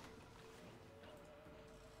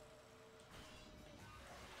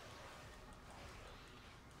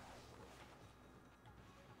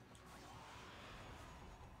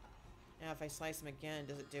 Now, if I slice him again,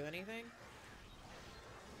 does it do anything?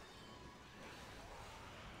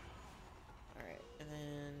 Alright, and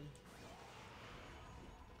then...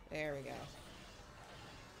 There we go.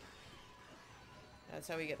 That's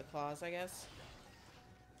how we get the claws, I guess.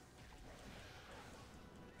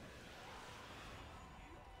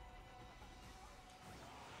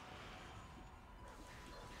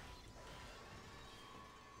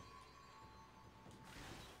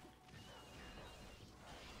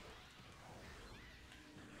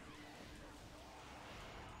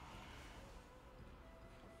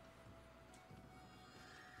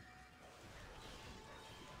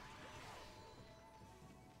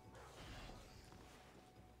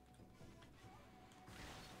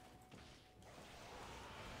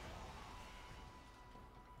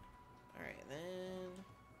 Then...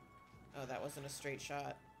 Oh, that wasn't a straight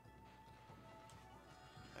shot.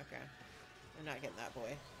 Okay. I'm not getting that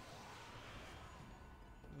boy.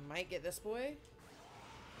 Might get this boy.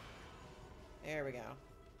 There we go.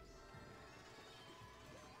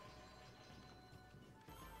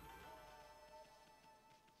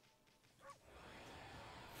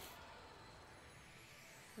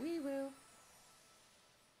 Wee woo.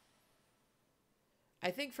 I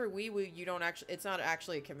think for wee woo, you don't actually, it's not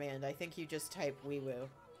actually a command. I think you just type wee woo.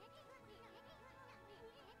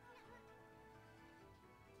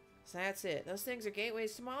 So that's it. Those things are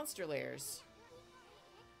gateways to monster lairs.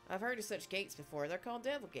 I've heard of such gates before. They're called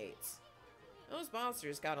devil gates. Those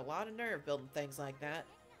monsters got a lot of nerve building things like that.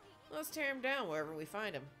 Let's tear them down wherever we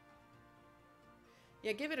find them.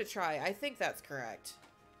 Yeah, give it a try. I think that's correct.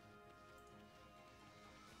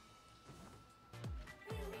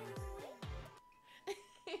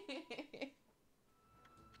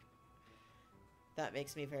 That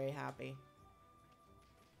makes me very happy.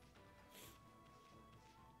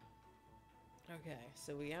 Okay,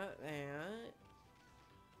 so we got that.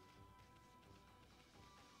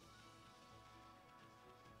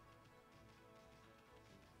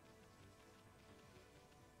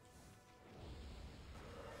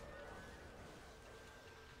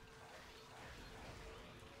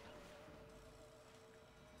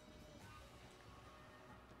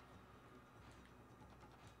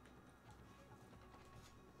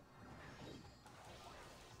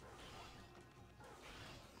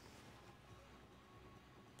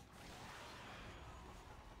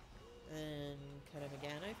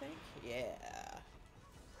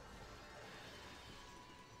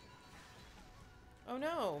 Oh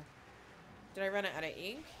no! Did I run out of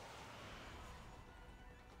ink?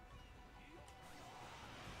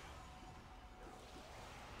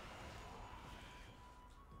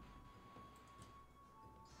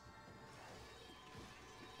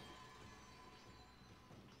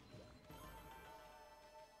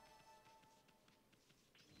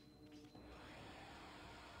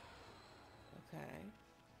 Okay.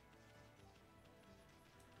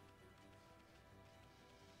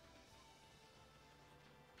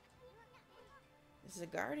 This is a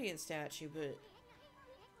guardian statue, but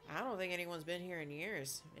I don't think anyone's been here in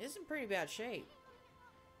years. It's in pretty bad shape.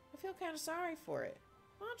 I feel kind of sorry for it.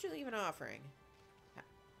 Why don't you leave an offering?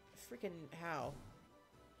 Freaking how?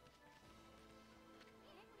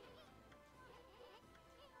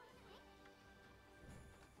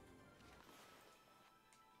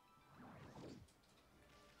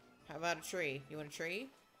 How about a tree? You want a tree?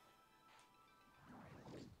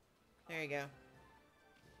 There you go.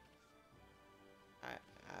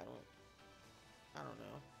 I don't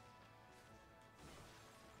know.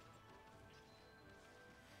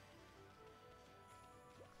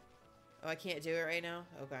 Oh, I can't do it right now?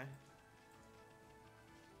 Okay.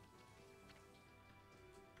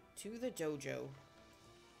 To the dojo.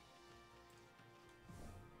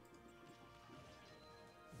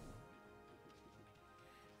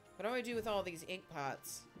 What do I do with all these ink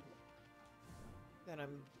pots that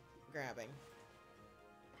I'm grabbing?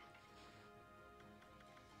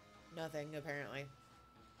 Nothing, apparently.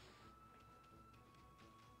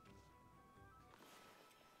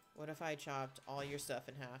 What if I chopped all your stuff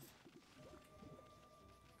in half?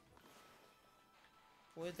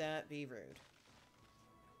 Would that be rude?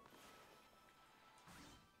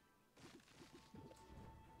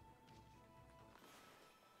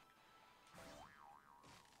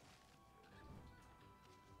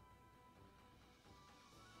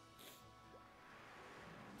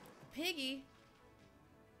 A piggy?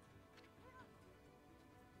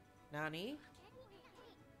 Nani?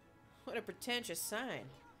 What a pretentious sign.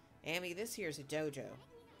 Amy, this here's a dojo.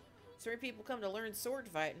 It's where people come to learn sword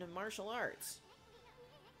fighting and martial arts.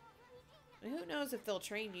 And who knows if they'll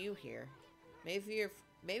train you here. Maybe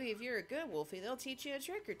if you're a good wolfie, they'll teach you a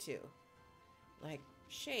trick or two. Like,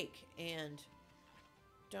 shake and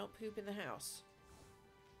don't poop in the house.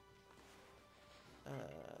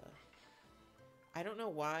 I don't know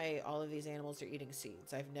why all of these animals are eating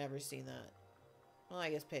seeds. I've never seen that. Well, I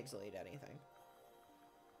guess pigs will eat anything.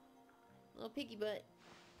 Little piggy butt.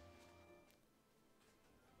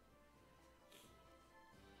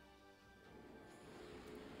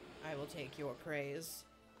 I will take your praise.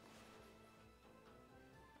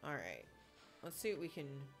 Alright. Let's see what we can...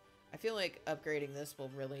 I feel like upgrading this will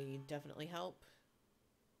really definitely help.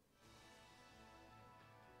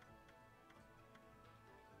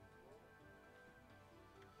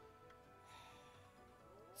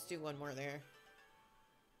 Let's do one more there.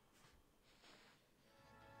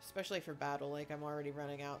 Especially for battle, like I'm already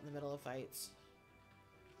running out in the middle of fights.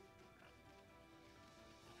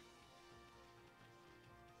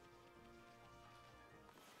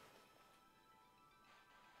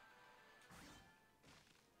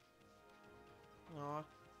 Aw.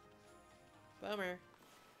 Bummer.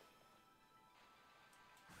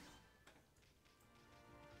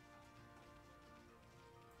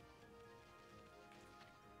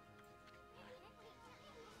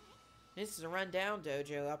 This is a rundown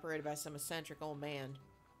dojo operated by some eccentric old man.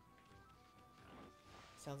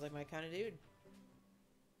 Sounds like my kind of dude.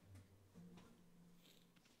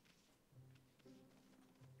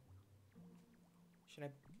 Should I...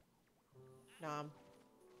 Nom.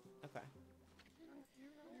 Okay.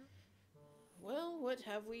 Well, what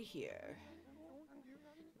have we here?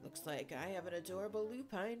 Looks like I have an adorable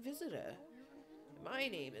lupine visitor. My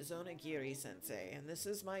name is Onigiri-sensei, and this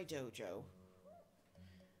is my dojo.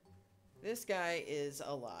 This guy is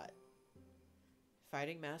a lot.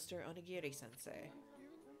 Fighting Master Onigiri-sensei.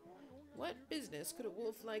 What business could a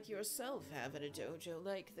wolf like yourself have in a dojo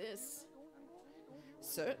like this?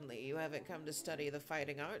 Certainly you haven't come to study the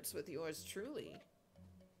fighting arts with yours truly.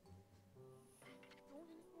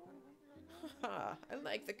 Haha, I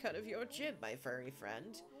like the cut of your jib, my furry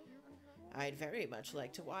friend. I'd very much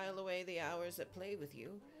like to while away the hours at play with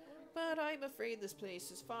you, but I'm afraid this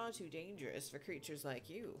place is far too dangerous for creatures like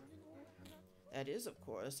you. That is, of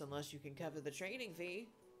course, unless you can cover the training fee.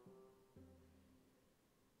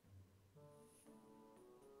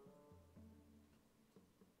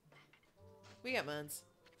 We got months.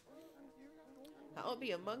 I'll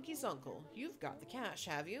be a monkey's uncle. You've got the cash,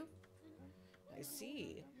 have you? I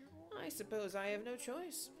see. I suppose I have no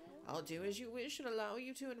choice. I'll do as you wish and allow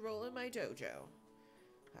you to enroll in my dojo.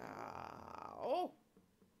 Oh,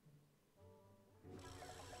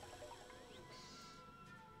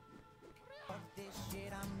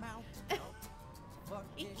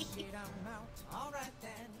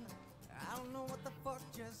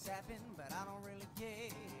 tapping, but I don't really care.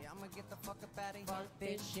 I'ma get the fuck up out of here. Fuck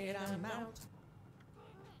this shit, I'm out.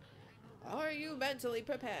 Are you mentally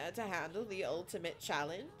prepared to handle the ultimate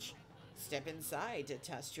challenge? Step inside to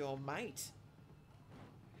test your might.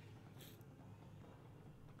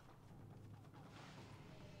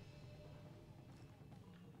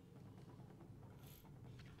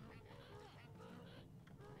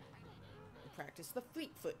 Practice the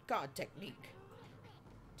Fleetfoot guard technique.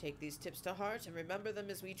 Take these tips to heart and remember them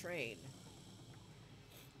as we train.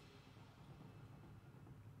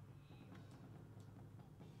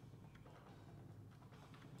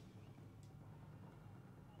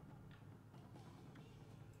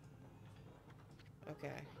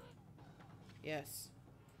 Okay. Yes.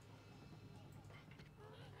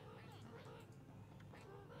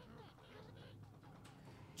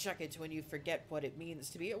 Chuck it when you forget what it means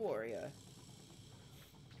to be a warrior.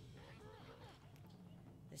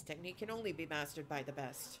 This technique can only be mastered by the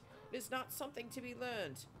best. It is not something to be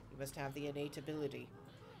learned. You must have the innate ability.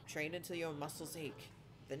 Train until your muscles ache.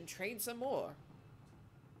 Then train some more.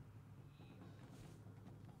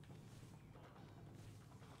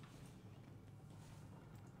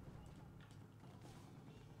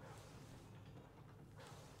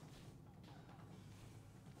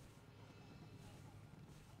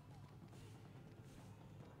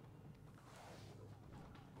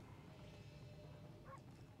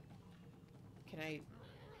 Can I...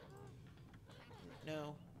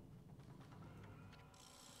 No.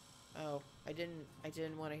 Oh, I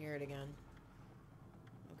didn't want to hear it again.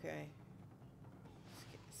 Okay.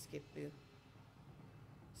 Skip boo.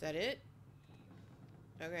 Is that it?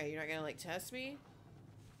 Okay, you're not gonna, like, test me?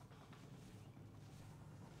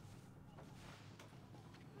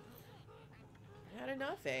 Not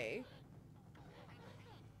enough, eh?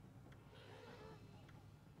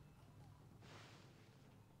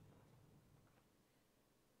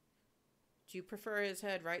 Do you prefer his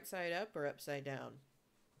head right side up or upside down?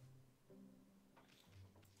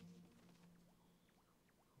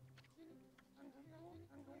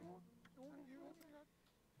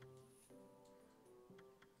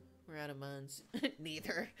 We're out of months.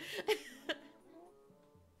 Neither.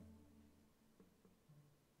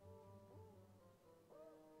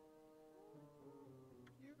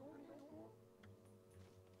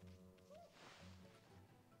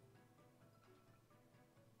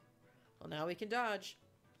 Well, now we can dodge.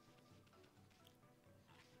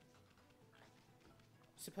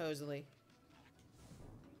 Supposedly.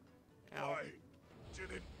 Ow. Why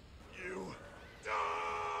didn't you dodge?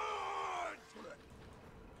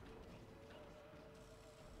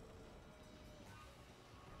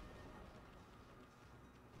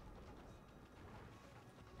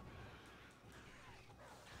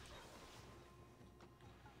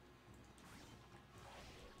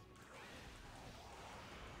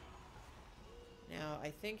 Now, I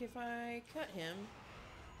think if I cut him...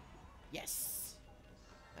 Yes!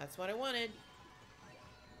 That's what I wanted.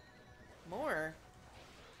 More?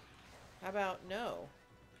 How about no?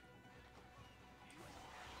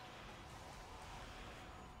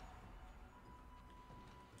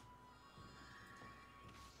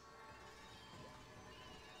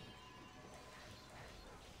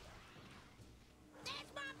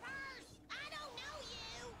 That's my purse! I don't know you!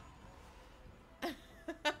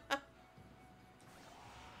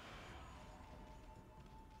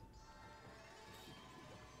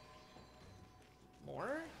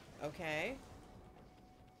 More? Okay.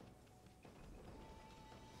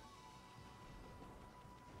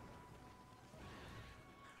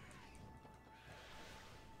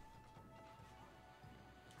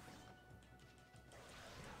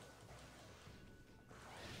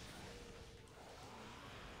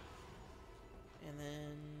 And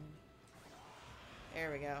then...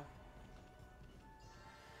 There we go.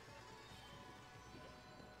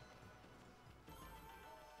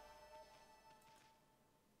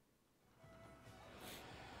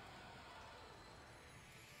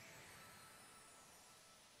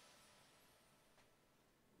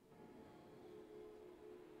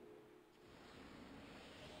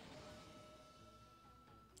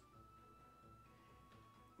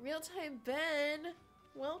 Real-time Ben,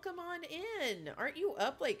 welcome on in. Aren't you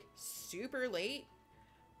up like super late?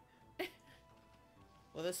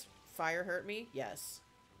 Will this fire hurt me? Yes.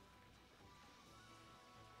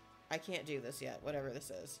 I can't do this yet, whatever this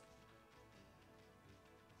is.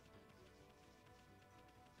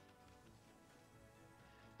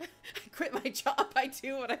 I quit my job. I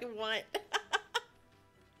do what I want.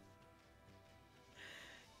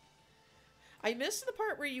 I missed the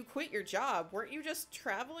part where you quit your job. Weren't you just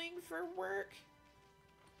traveling for work?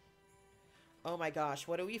 Oh my gosh,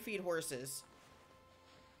 what do we feed horses?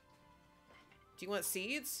 Do you want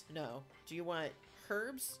seeds? No. Do you want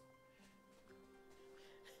herbs?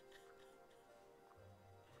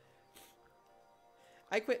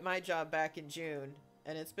 I quit my job back in June,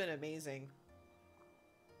 and it's been amazing.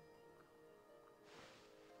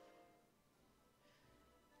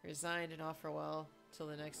 Resigned and off for a while till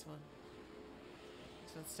the next one.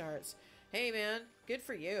 Next one starts. Hey man, good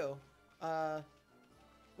for you.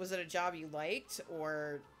 Was it a job you liked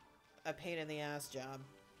or a pain in the ass job?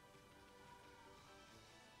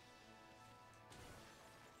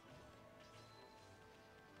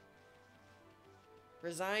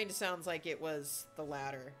 Resigned sounds like it was the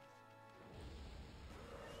latter.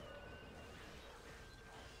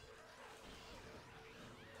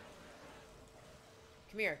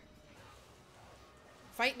 Come here.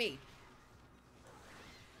 Fight me.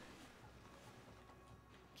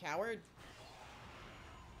 Coward.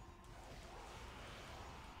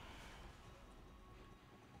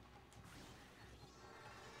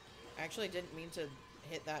 I actually didn't mean to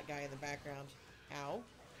hit that guy in the background. Ow.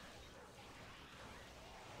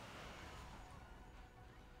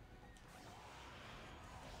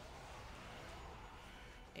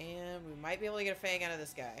 And we might be able to get a fang out of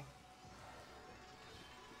this guy.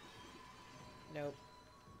 Nope.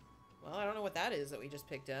 Well, I don't know what that is that we just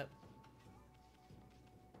picked up.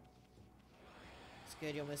 It's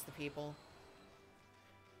good, you'll miss the people.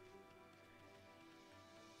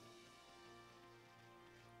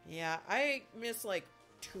 Yeah, I miss like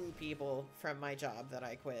 2 people from my job that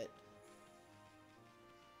I quit.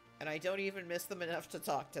 And I don't even miss them enough to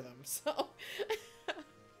talk to them, so...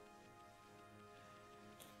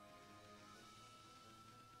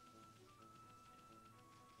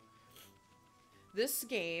 This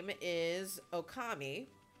game is Okami.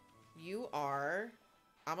 You are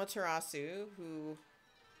Amaterasu, who...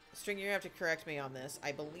 String, you're gonna have to correct me on this.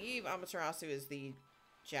 I believe Amaterasu is the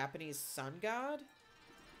Japanese sun god?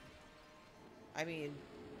 I mean,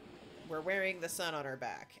 we're wearing the sun on our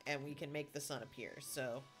back, and we can make the sun appear,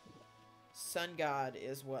 so... Sun god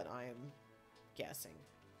is what I'm guessing.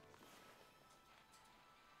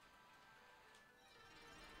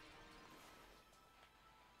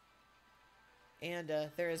 And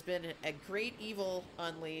there has been a great evil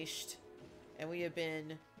unleashed, and we have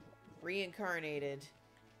been reincarnated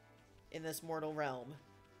in this mortal realm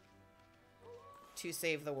to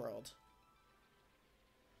save the world.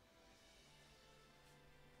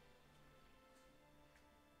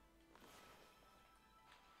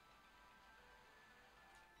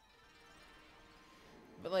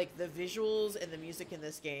 But, like, the visuals and the music in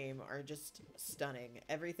this game are just stunning.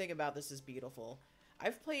 Everything about this is beautiful.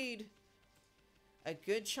 I've played a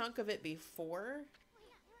good chunk of it before.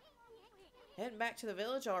 Heading back to the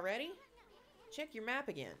village already? Check your map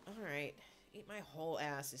again. Alright. Eat my whole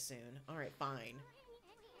ass as soon. Alright, fine.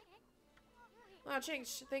 Well,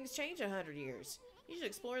 things change 100 years. You should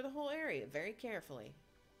explore the whole area very carefully.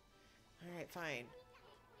 Alright, fine.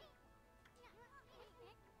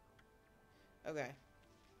 Okay.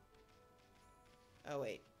 Oh,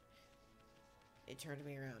 wait. It turned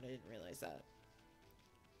me around. I didn't realize that.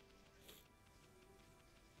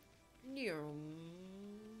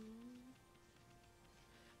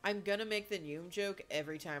 I'm gonna make the Noom joke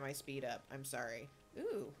every time I speed up. I'm sorry.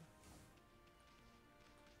 Ooh.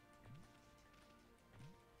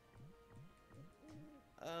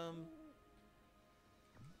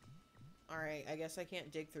 Alright, I guess I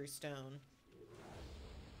can't dig through stone.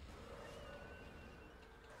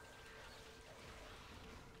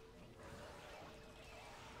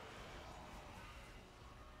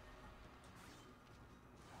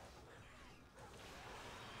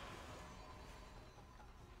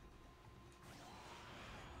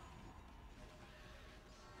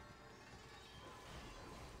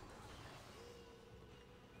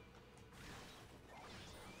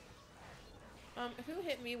 Who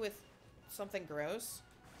hit me with something gross?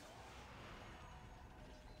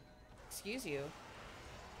 Excuse you.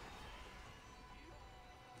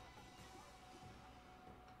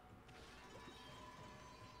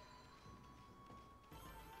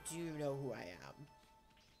 Do you know who I am?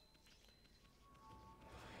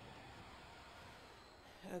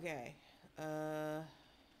 Okay.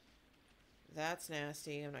 That's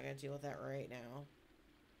nasty. I'm not gonna deal with that right now.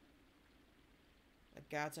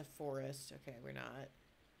 God's a forest. Okay, we're not.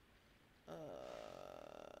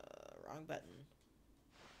 Wrong button.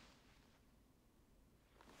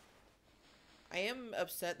 I am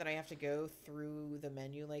upset that I have to go through the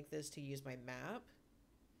menu like this to use my map.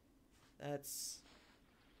 That's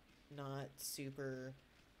not super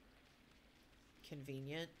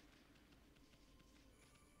convenient.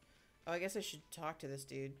 Oh, I guess I should talk to this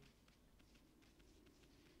dude.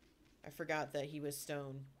 I forgot that he was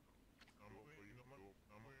stone.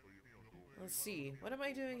 Let's see, what am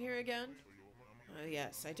I doing here again? Oh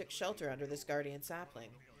yes, I took shelter under this guardian sapling.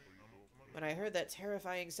 When I heard that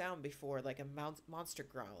terrifying sound before, like a monster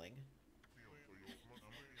growling.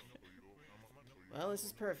 Well, this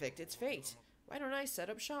is perfect. It's fate. Why don't I set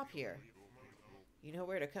up shop here? You know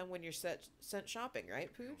where to come when you're sent shopping, right,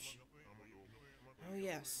 Pooch? Oh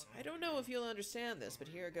yes. I don't know if you'll understand this, but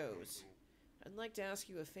here goes. I'd like to ask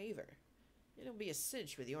you a favor. It'll be a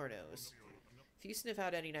cinch with your nose. If you sniff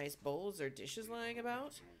out any nice bowls or dishes lying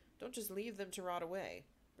about, don't just leave them to rot away.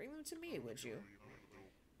 Bring them to me, would you?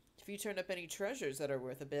 If you turn up any treasures that are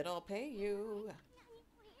worth a bit, I'll pay you.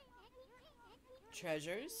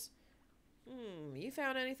 Treasures? You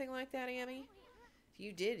found anything like that, Amy? If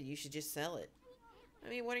you did, you should just sell it. I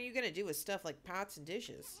mean, what are you gonna do with stuff like pots and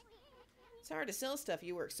dishes? It's hard to sell stuff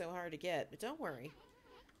you work so hard to get, but don't worry.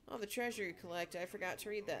 All the treasure you collect, I forgot to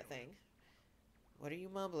read that thing. What are you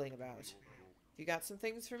mumbling about? You got some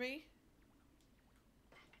things for me?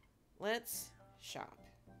 Let's shop.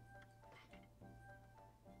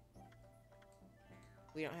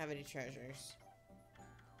 We don't have any treasures.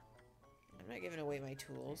 I'm not giving away my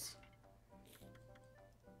tools.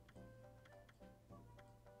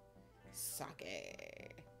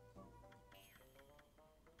 Sake.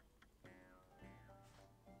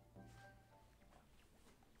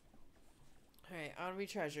 Alright, on we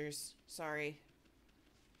treasures. Sorry.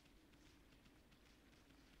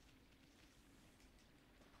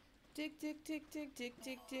 Dig, dig, dig, dig, dig,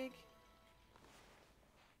 dig, dig.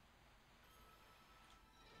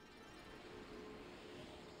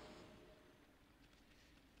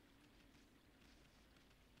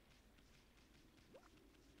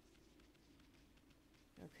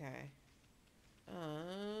 Okay.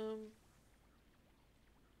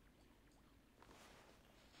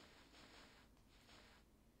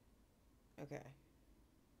 Okay.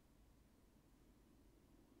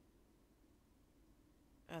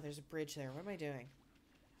 Oh, there's a bridge there. What am I doing?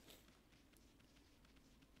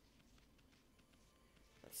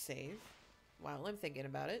 Let's save. While I'm thinking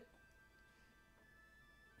about it.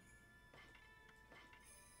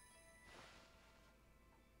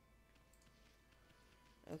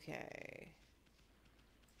 Okay.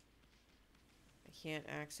 I can't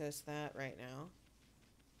access that right now.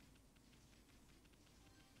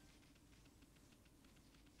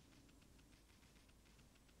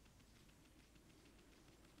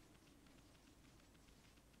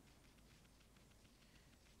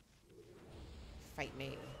 Fight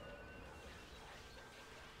me.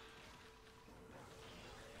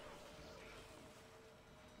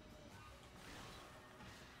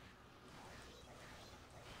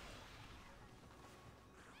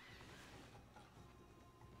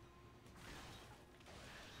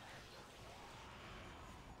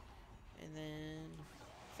 And then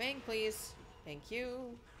Fang, please. Thank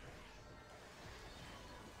you.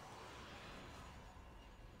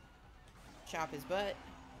 Chop his butt.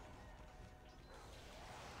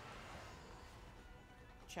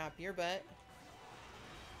 Chop your butt.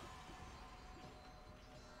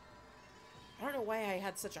 I don't know why I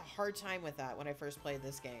had such a hard time with that when I first played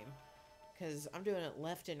this game. Because I'm doing it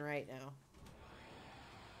left and right now.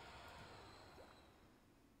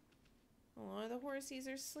 Aw, the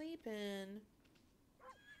horsies are sleeping.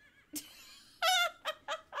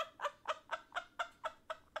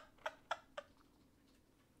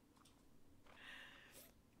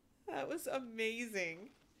 That was amazing.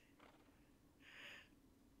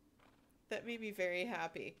 That made me very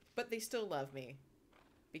happy. But they still love me.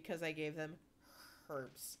 Because I gave them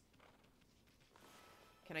herbs.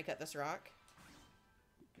 Can I cut this rock?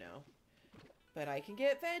 No. But I can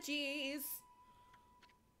get veggies.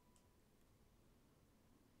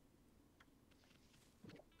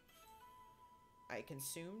 I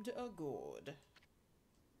consumed a gourd.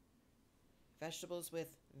 Vegetables with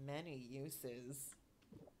many uses.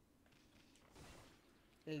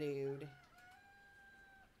 Lewd.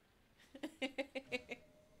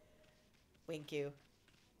 Wink you.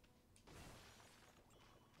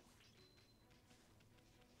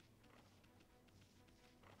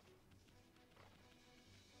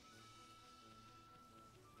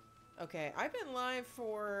 Okay, I've been live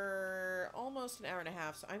for almost an hour and a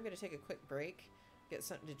half, so I'm going to take a quick break, get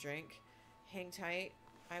something to drink. Hang tight.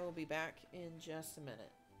 I will be back in just a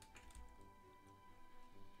minute.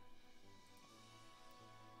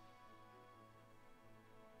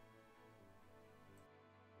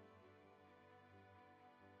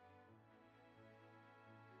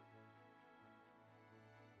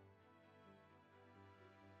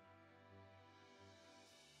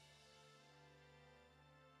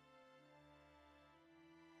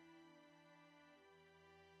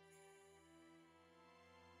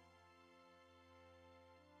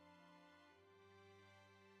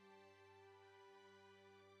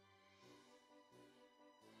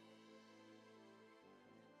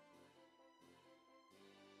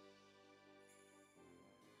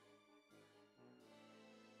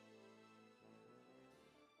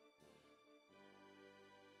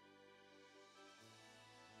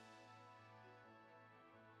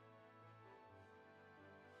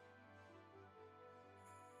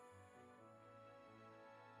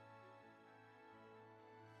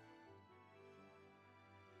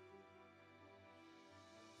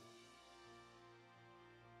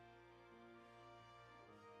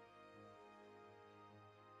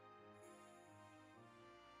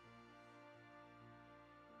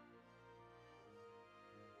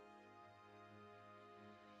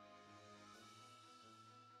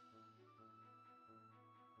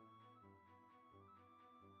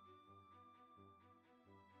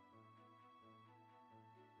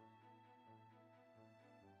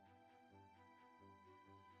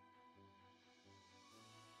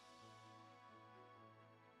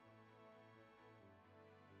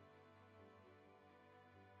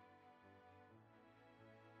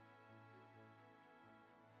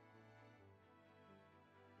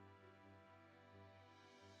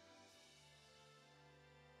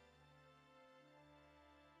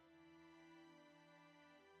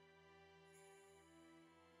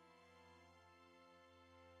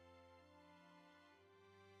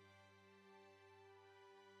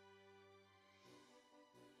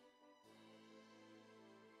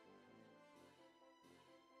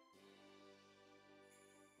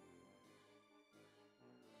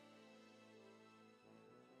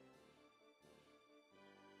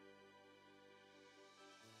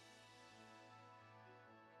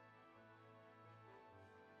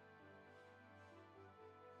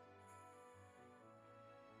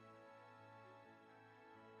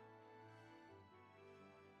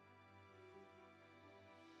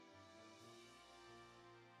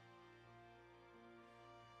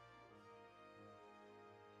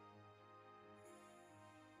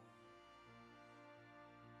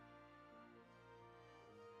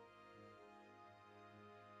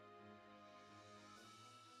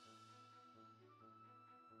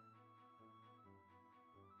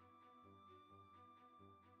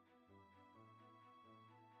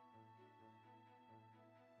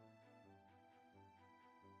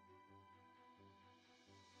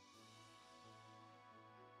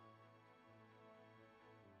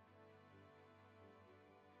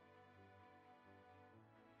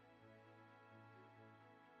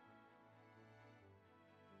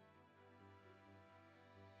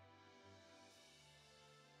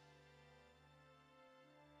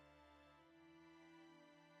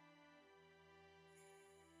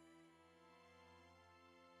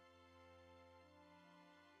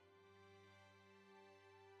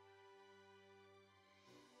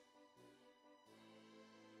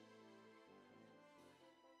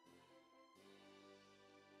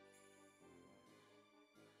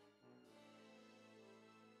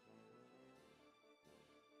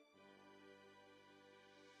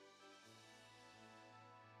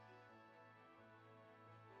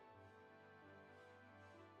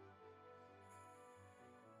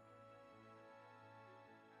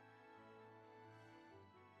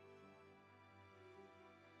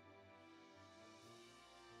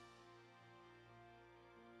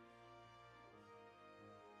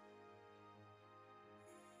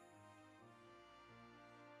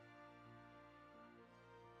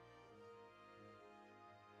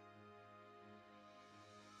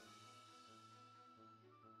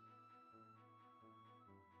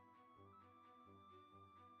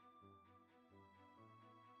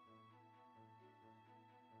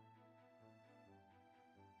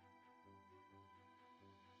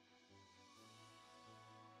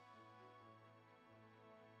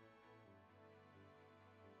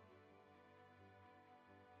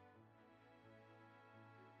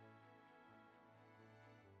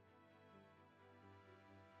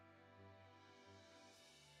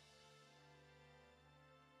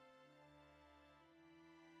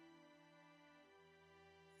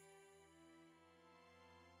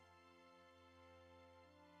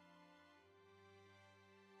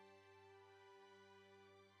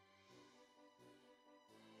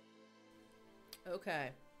 Okay.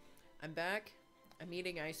 I'm back. I'm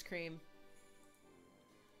eating ice cream.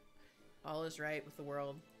 All is right with the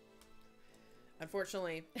world.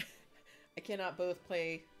 Unfortunately, I cannot both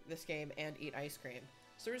play this game and eat ice cream.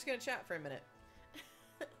 So we're just gonna chat for a minute.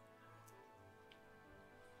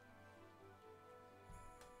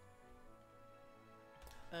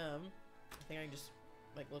 I think I can just,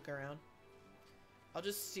 like, look around. I'll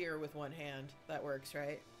just steer with one hand. That works,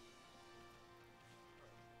 right?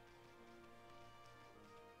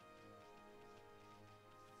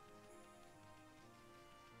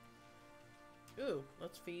 Ooh,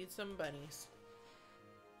 let's feed some bunnies.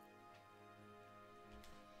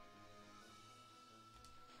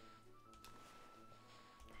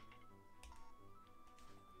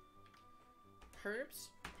 Herbs?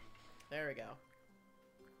 There we go.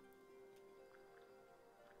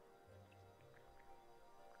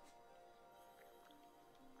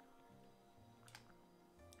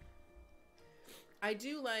 I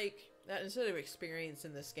do like that instead of experience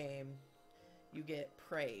in this game, you get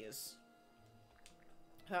praise.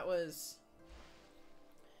 That was...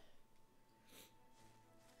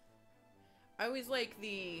 I always like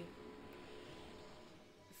the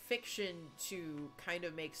fiction to kind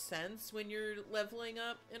of make sense when you're leveling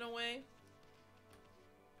up in a way.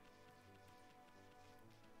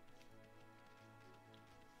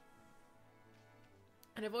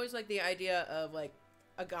 And I've always liked the idea of, like,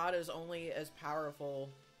 a god is only as powerful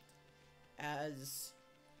as,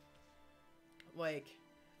 like,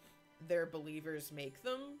 their believers make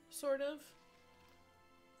them, sort of.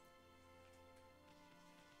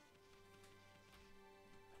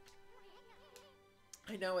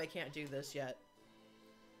 I know I can't do this yet.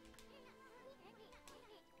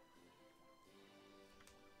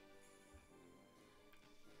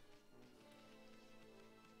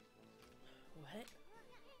 What?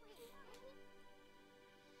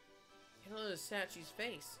 Look at the statue's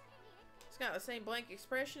face. It's got the same blank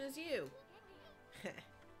expression as you.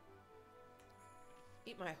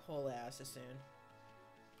 Eat my whole ass as soon.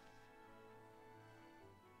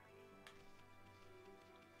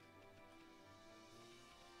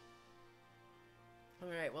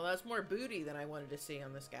 Alright, well that's more booty than I wanted to see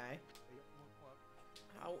on this guy.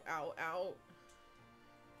 Ow, ow, ow.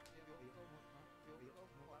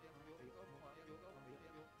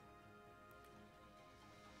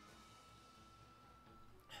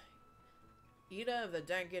 Ida of the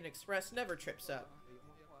Dangan Express never trips up.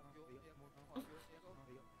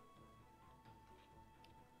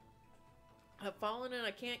 I've fallen and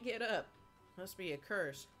I can't get up. Must be a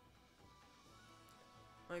curse.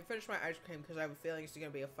 Let me finish my ice cream because I have a feeling it's going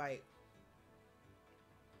to be a fight.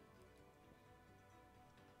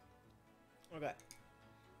 Okay.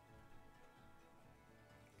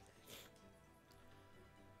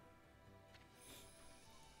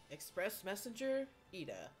 Express Messenger,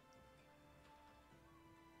 Ida.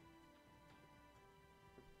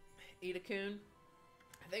 Ida-kun,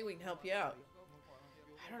 I think we can help you out.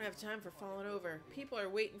 I don't have time for falling over. People are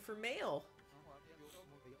waiting for mail.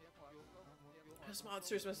 Those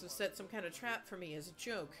monsters must have set some kind of trap for me as a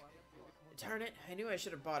joke. Darn it, I knew I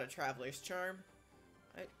should have bought a traveler's charm.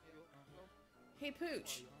 Hey,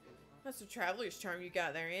 Pooch. That's a traveler's charm you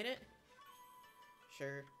got there, ain't it?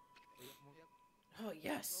 Sure. Oh,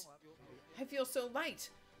 yes. I feel so light.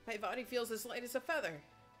 My body feels as light as a feather.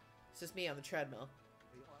 This is me on the treadmill.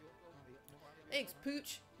 Thanks,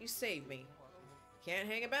 Pooch. You saved me. Can't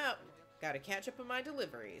hang about. Gotta catch up on my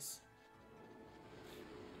deliveries.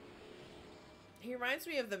 He reminds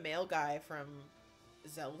me of the male guy from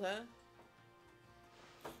Zelda.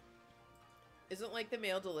 Isn't, like, the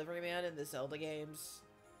male delivery man in the Zelda games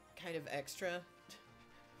kind of extra?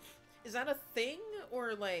 Is that a thing?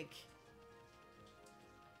 Or, like...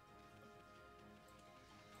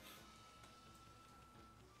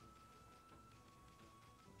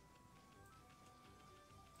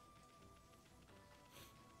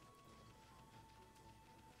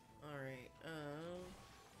 Alright,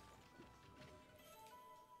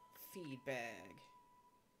 feed bag.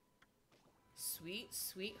 Sweet,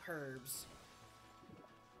 sweet herbs.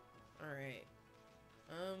 Alright.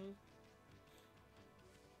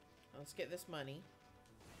 Let's get this money.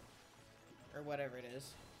 Or whatever it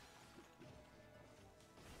is.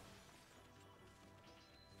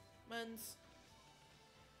 Muns.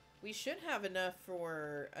 We should have enough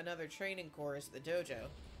for another training course at the dojo.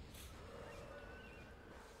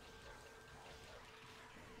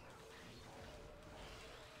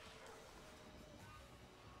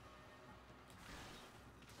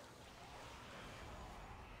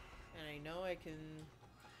 I know I can...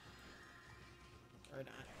 or not.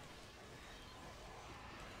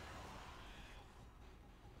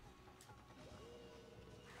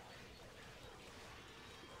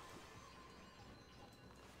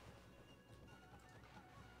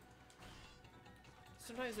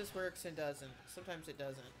 Sometimes this works and doesn't. Sometimes it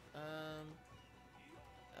doesn't.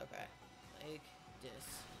 Okay. Like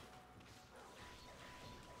this.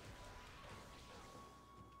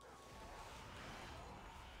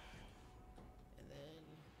 And then...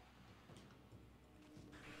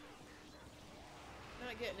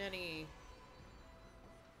 Not getting any...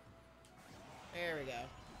 There we go.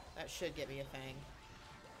 That should get me a fang.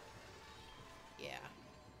 Yeah.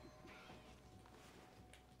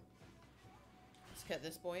 Let's cut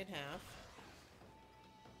this boy in half.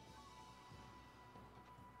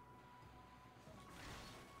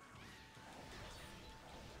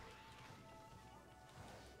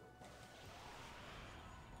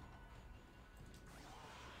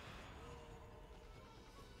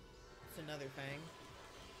 It's another fang.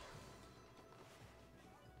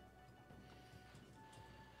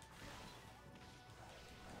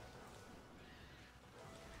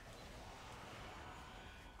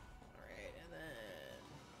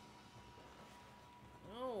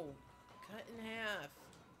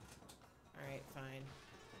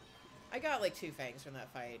 I got like 2 fangs from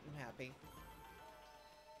that fight. I'm happy.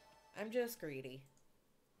 I'm just greedy.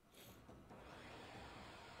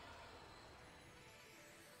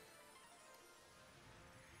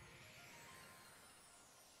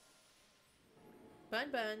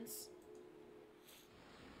 Bun buns.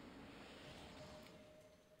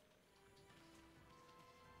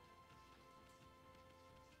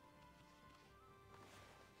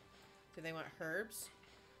 Do they want herbs?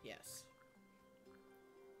 Yes.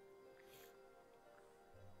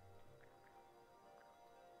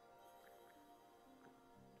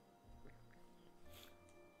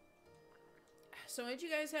 So what did you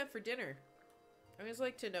guys have for dinner? I always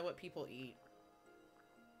like to know what people eat.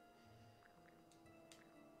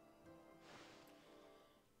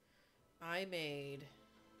 I made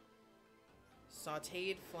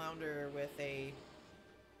sauteed flounder with a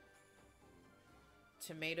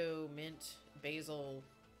tomato, mint, basil.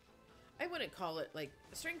 I wouldn't call it, like,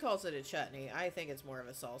 String calls it a chutney. I think it's more of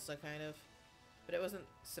a salsa, kind of. But it wasn't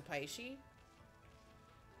spicy.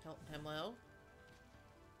 Hello?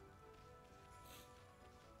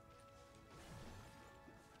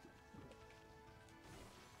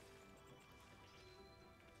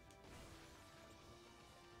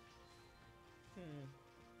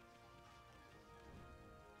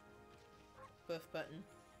 Buff button.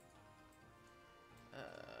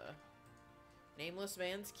 Nameless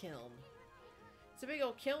man's kiln. It's a big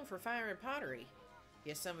old kiln for fire and pottery.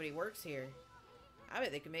 Guess somebody works here. I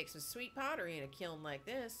bet they could make some sweet pottery in a kiln like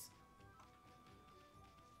this.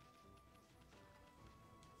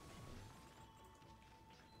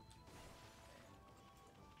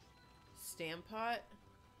 Stampot?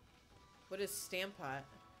 What is stampot?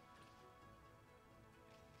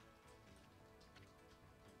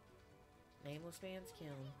 Nameless man's kiln.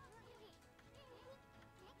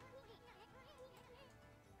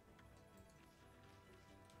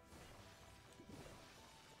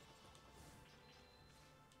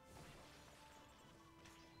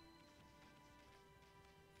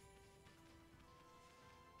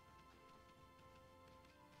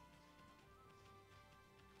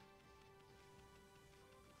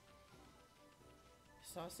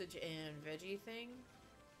 Sausage and veggie thing?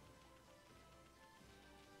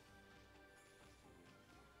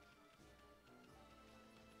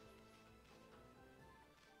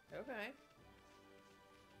 Okay.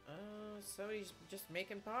 Somebody's just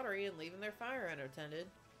making pottery and leaving their fire unattended.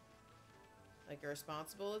 Like a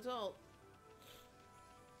responsible adult.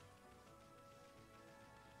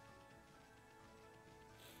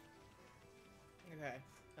 Okay.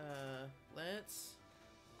 Let's...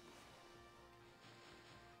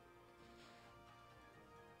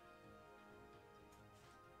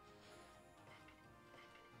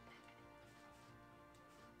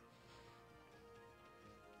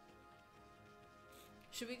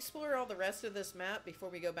 Should we explore all the rest of this map before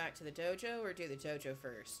we go back to the dojo, or do the dojo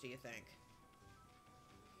first, do you think?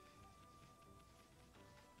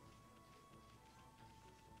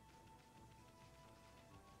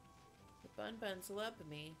 The bun buns love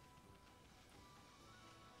me.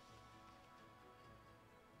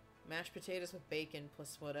 Mashed potatoes with bacon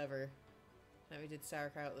plus whatever. Now we did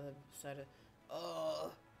sauerkraut with a side of...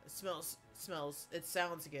 Oh, it smells, it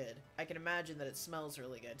sounds good. I can imagine that it smells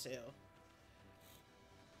really good too.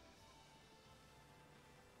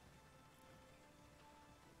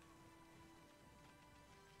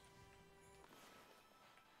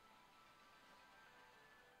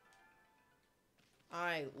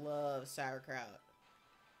 I love sauerkraut.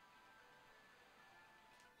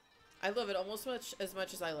 I love it almost as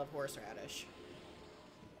much as I love horseradish.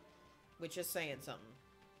 Which is saying something.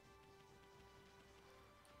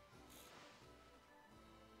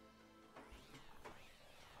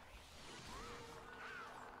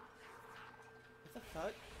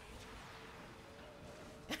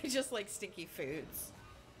 just like stinky foods.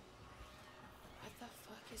 What the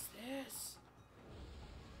fuck is this?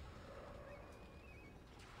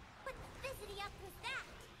 What the fizzity up was that?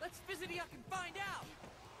 Let's visit up and find out.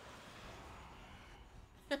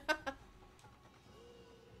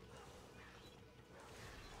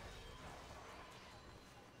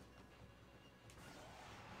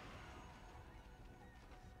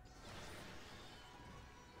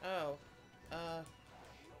 Oh,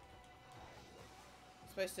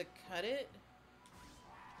 supposed to cut it?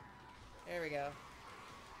 There we go.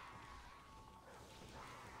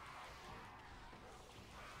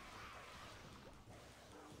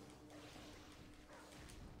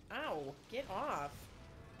 Ow, get off.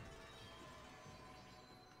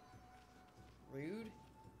 Rude.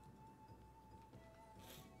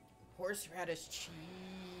 Horseradish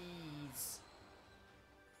cheese.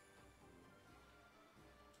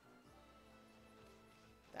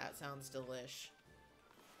 That sounds delish.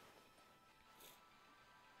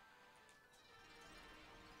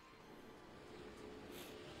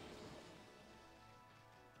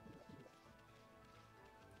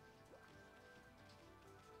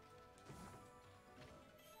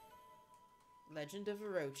 Legend of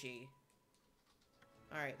Orochi.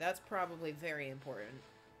 Alright, that's probably very important.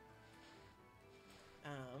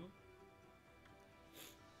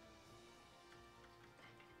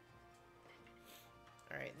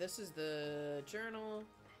 Alright, this is the journal,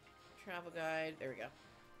 travel guide, there we go.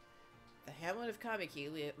 The hamlet of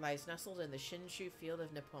Kamiki lies nestled in the Shinshu field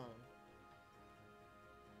of Nippon.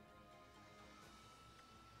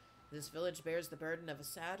 This village bears the burden of a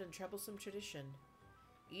sad and troublesome tradition.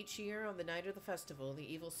 Each year, on the night of the festival,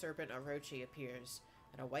 the evil serpent Orochi appears,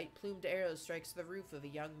 and a white-plumed arrow strikes the roof of a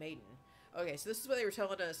young maiden. Okay, so this is what they were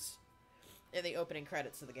telling us in the opening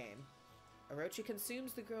credits of the game. Orochi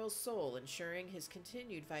consumes the girl's soul, ensuring his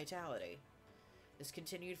continued vitality. This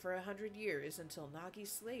continued for 100 years until Nagi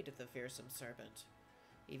slayed the fearsome serpent.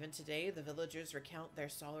 Even today, the villagers recount their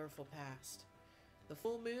sorrowful past. The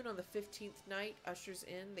full moon on the 15th night ushers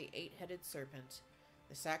in the 8-headed serpent.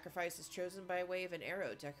 The sacrifice is chosen by way of an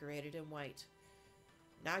arrow decorated in white.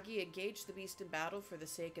 Nagi engaged the beast in battle for the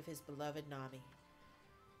sake of his beloved Nami.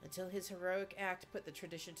 Until his heroic act put the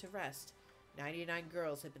tradition to rest, 99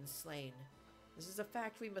 girls had been slain. This is a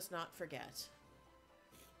fact we must not forget.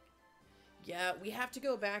 Yeah, we have to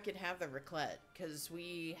go back and have the raclette, because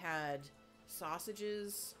we had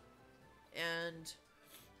sausages and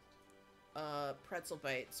pretzel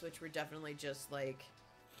bites, which were definitely just like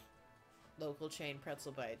local chain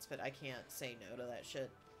pretzel bites, but I can't say no to that shit.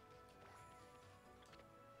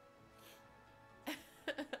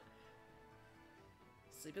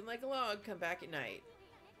 Sleeping like a log, come back at night.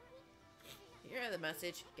 Here are the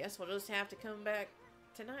message. Guess we'll just have to come back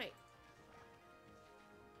tonight.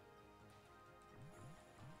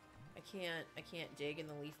 I can't dig in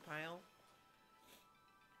the leaf pile.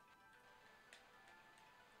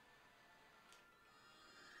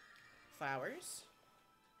 Flowers.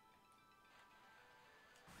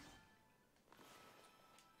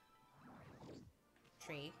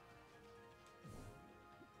 Tree.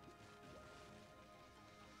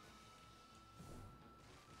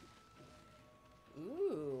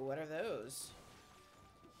 Ooh, what are those?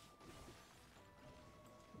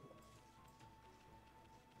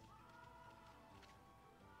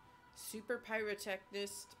 Super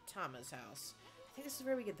Pyrotechnist Tama's house. I think this is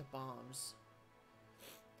where we get the bombs.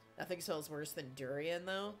 Nothing smells worse than durian,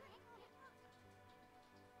 though.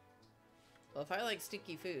 Well, if I like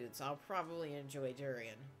stinky foods, I'll probably enjoy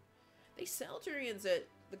durian. They sell durians at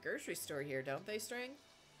the grocery store here, don't they, String?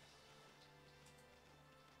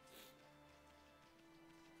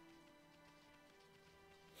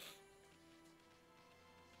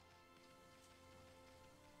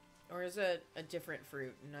 Or is it a different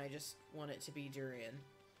fruit and I just want it to be durian?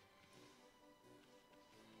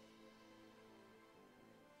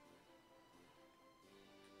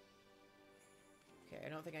 Okay, I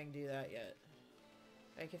don't think I can do that yet.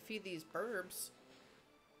 I can feed these burbs.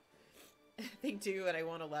 They do, and I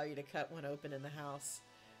won't allow you to cut one open in the house.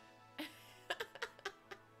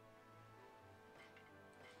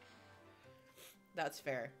 That's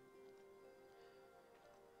fair.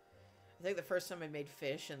 I think the first time I made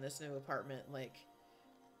fish in this new apartment, like,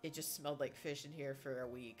 it just smelled like fish in here for a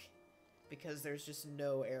week. Because there's just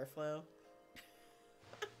no airflow.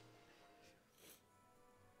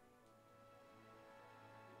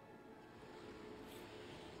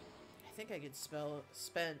 I think I could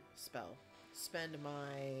spend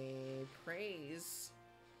my praise.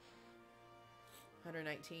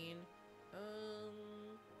 119.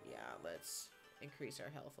 Yeah, let's increase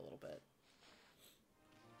our health a little bit.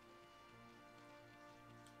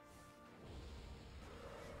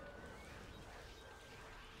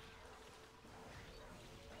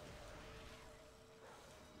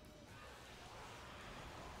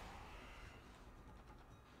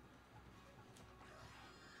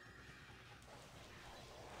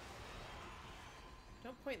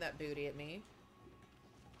 Point that booty at me.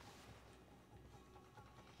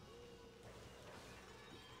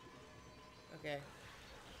 Okay.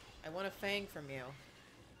 I want a fang from you.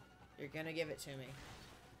 You're gonna give it to me.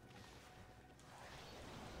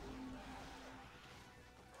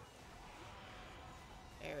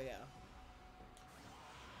 There we go.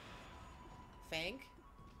 Fang?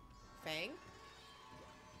 Fang?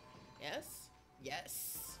 Yes?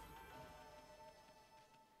 Yes!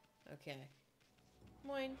 Okay.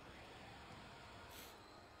 Moin.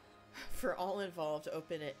 For all involved,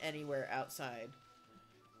 open it anywhere outside.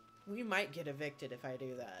 We might get evicted if I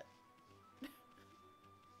do that.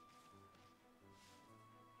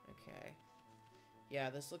 Okay. Yeah,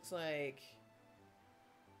 this looks like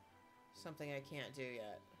something I can't do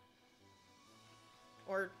yet.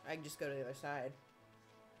 Or I can just go to the other side.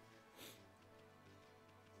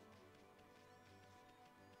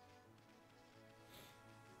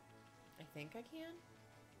 I think I can?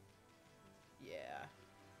 Yeah.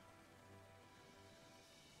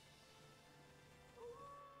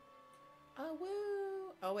 Oh,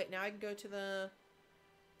 woo! Oh, wait, now I can go to the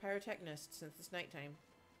pyrotechnist since it's nighttime.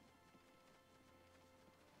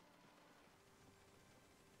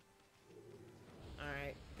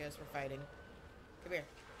 Alright, guess we're fighting. Come here.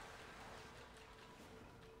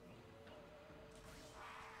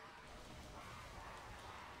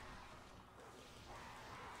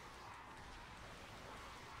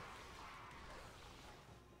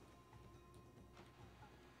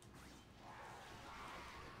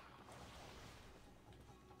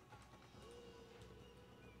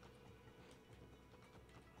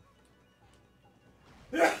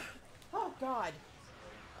 Oh, God.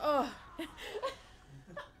 Ugh.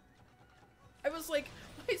 I was like,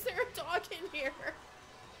 why is there a dog in here?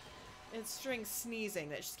 And String sneezing.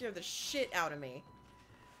 That scared the shit out of me.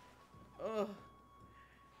 Ugh.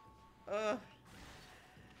 Ugh.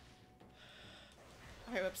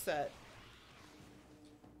 I'm upset.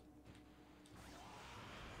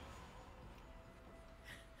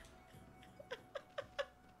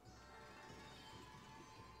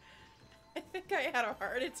 I think I had a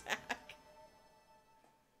heart attack.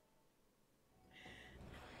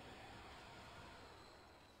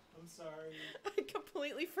 I'm sorry. I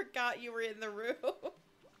completely forgot you were in the room.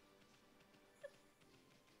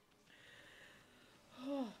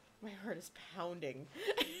 Oh, my heart is pounding.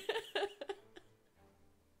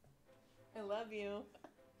 I love you.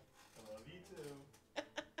 I love you too.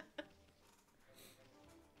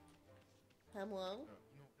 Hello?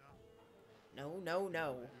 No, no,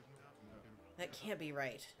 no. That can't be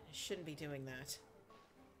right. I shouldn't be doing that.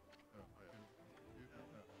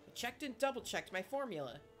 I checked and double-checked my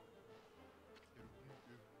formula.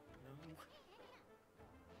 No.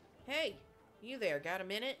 Hey, you there, got a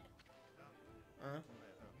minute?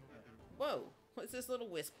 Whoa, what's this little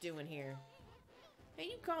wisp doing here? Hey,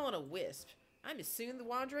 you calling a wisp? I'm as soon the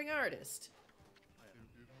wandering artist.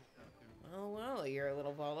 Oh, well, you're a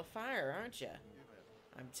little ball of fire, aren't you?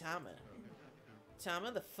 I'm Tama.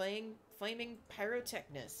 Tama, the flaming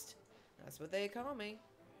pyrotechnist. That's what they call me.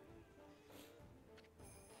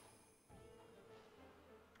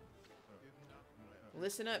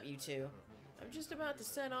 Listen up, you two. I'm just about to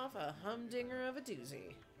set off a humdinger of a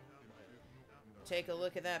doozy. Take a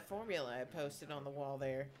look at that formula I posted on the wall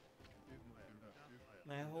there.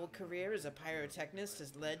 My whole career as a pyrotechnist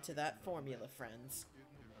has led to that formula, friends.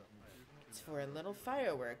 It's for a little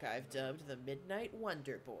firework I've dubbed the Midnight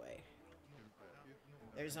Wonder Boy.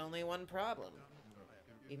 There's only one problem.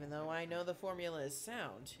 Even though I know the formula is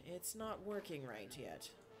sound, it's not working right yet.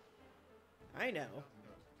 I know.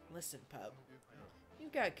 Listen, pup.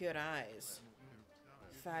 You've got good eyes.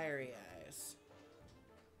 Fiery eyes.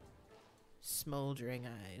 Smoldering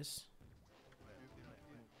eyes.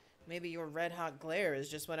 Maybe your red-hot glare is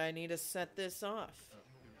just what I need to set this off.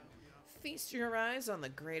 Feast your eyes on the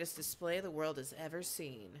greatest display the world has ever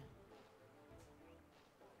seen.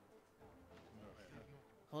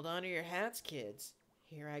 Hold on to your hats, kids.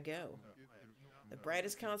 Here I go. The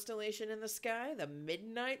brightest constellation in the sky, the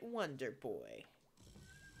Midnight Wonder Boy.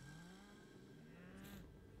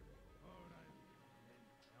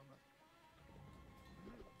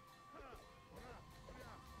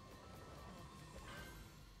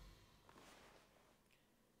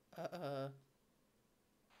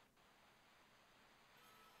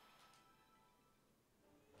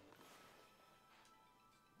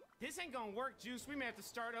 This ain't gonna work, Juice. We may have to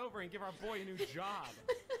start over and give our boy a new job.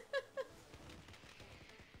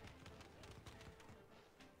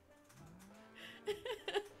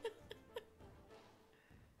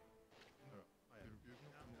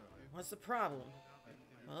 What's the problem?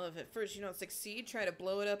 Well, if at first you don't succeed, try to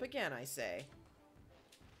blow it up again, I say.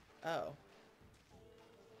 Oh.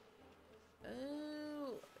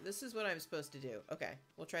 Oh, this is what I'm supposed to do. Okay,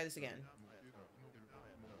 we'll try this again.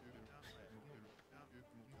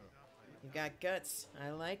 You've got guts.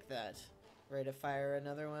 I like that. Ready to fire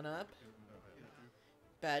another one up?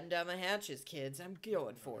 Batten down the hatches, kids. I'm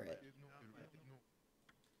going for it.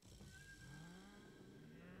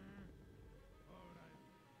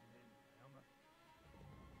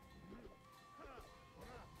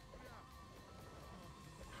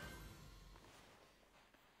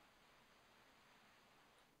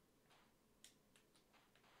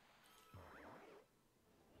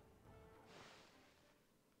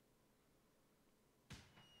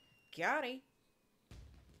 Got it.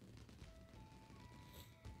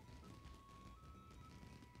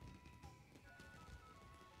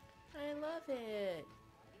 I love it.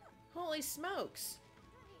 Holy smokes.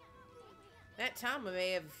 That Tama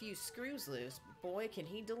may have a few screws loose, but boy, can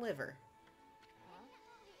he deliver.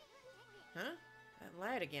 Huh? That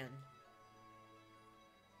light again.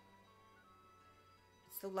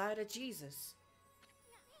 It's the light of Jesus.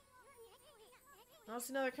 Oh, it's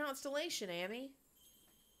another constellation, Amy.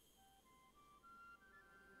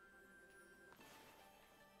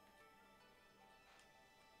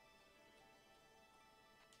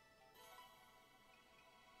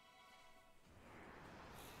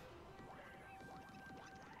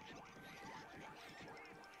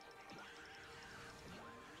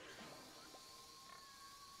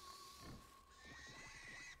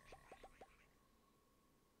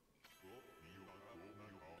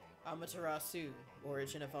 Amaterasu,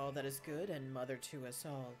 origin of all that is good and mother to us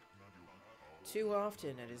all. Too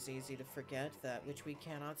often it is easy to forget that which we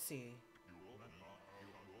cannot see.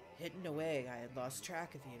 Hidden away, I had lost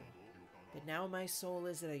track of you, but now my soul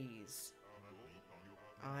is at ease.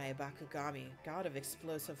 I, Bakugami, god of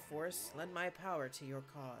explosive force, lend my power to your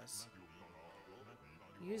cause.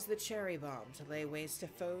 Use the cherry bomb to lay waste to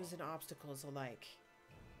foes and obstacles alike.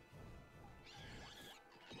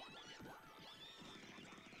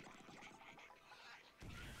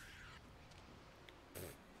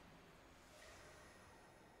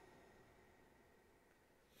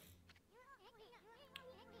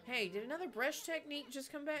 Hey, did another brush technique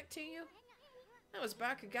just come back to you? That was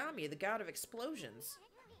Bakugami, the god of explosions.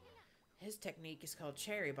 His technique is called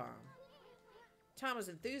Cherry Bomb. Tama's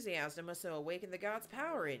enthusiasm must have awakened the god's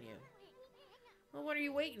power in you. Well, what are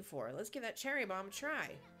you waiting for? Let's give that Cherry Bomb a try.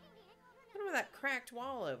 What about that cracked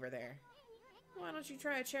wall over there? Why don't you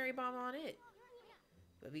try a Cherry Bomb on it?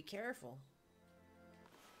 But be careful.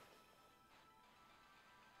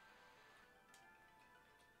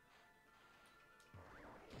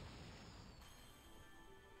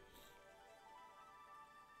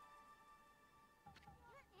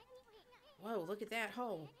 Whoa, look at that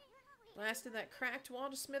hole. Blasted that cracked wall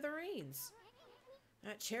to smithereens.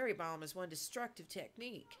 That cherry bomb is one destructive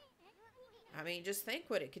technique. I mean, just think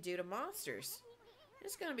what it could do to monsters.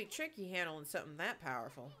 It's gonna be tricky handling something that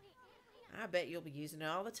powerful. I bet you'll be using it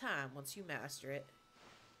all the time once you master it.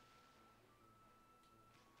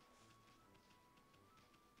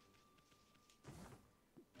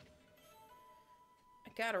 I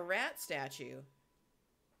got a rat statue.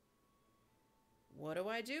 What do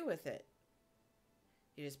I do with it?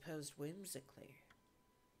 It is posed whimsically.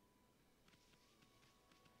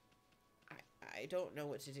 I don't know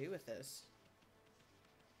what to do with this.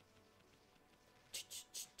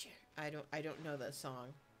 I don't know that song.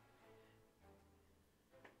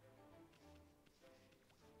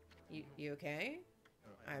 You okay?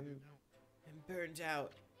 I'm burned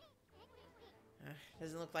out.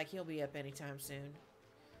 Doesn't look like he'll be up anytime soon.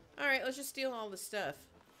 Alright, let's just steal all the stuff.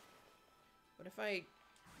 What if I...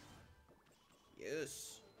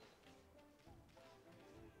 Yes.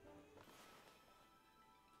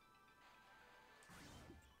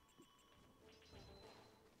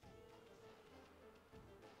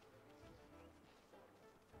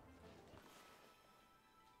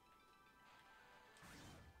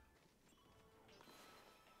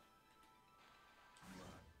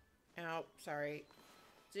 Ow, sorry.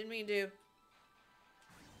 Didn't mean to.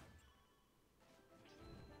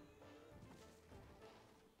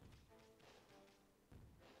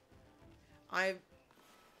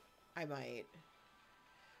 I might.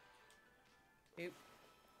 Oop.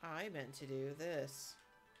 I meant to do this.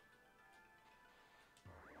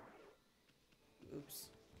 Oops.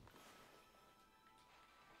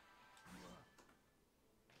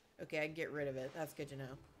 Okay, I can get rid of it. That's good to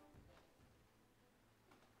know.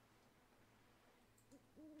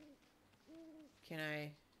 Can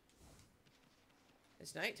I...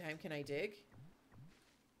 It's nighttime. Can I dig?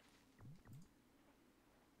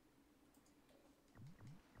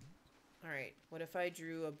 Alright, what if I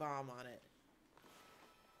drew a bomb on it?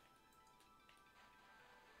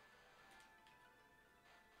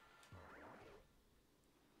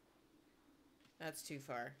 That's too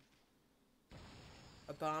far.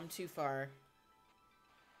 A bomb too far.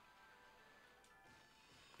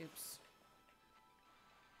 Oops.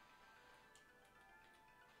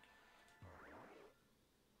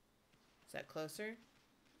 Is that closer?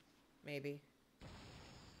 Maybe.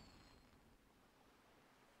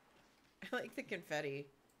 I like the confetti.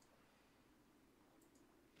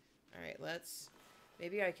 Alright, let's...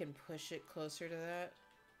 Maybe I can push it closer to that.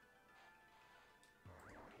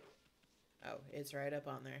 Oh, it's right up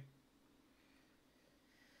on there.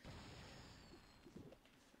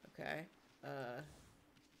 Okay.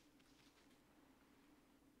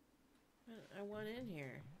 I want in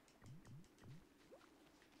here.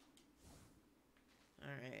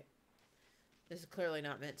 Alright. This is clearly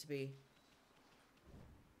not meant to be.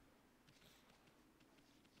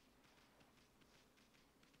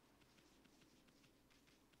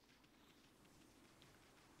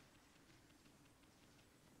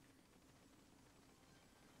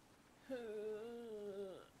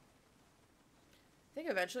 I think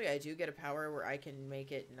eventually I do get a power where I can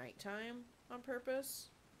make it nighttime on purpose.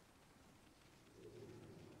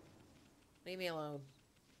 Leave me alone.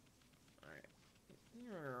 Alright.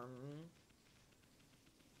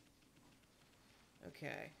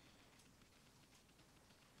 Okay.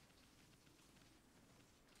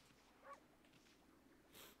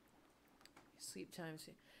 Sleep time.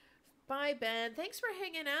 Bye, Ben. Thanks for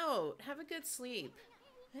hanging out. Have a good sleep.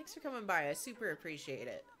 Thanks for coming by. I super appreciate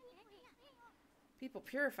it. People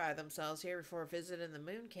purify themselves here before visiting the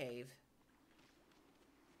moon cave.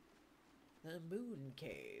 The moon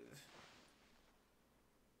cave.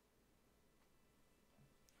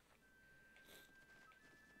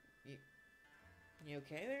 You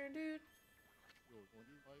okay there, dude?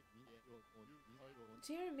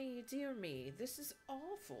 Dear me, this is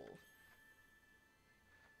awful.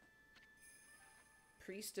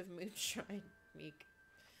 Priest of Moonshine, Meek.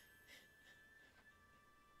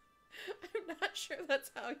 I'm not sure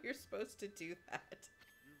that's how you're supposed to do that.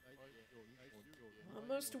 A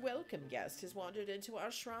most welcome guest has wandered into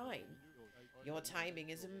our shrine. Your timing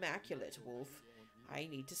is immaculate, Wolf. I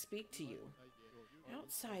need to speak to you.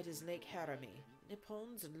 Outside is Lake Harami,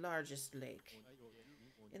 Nippon's largest lake.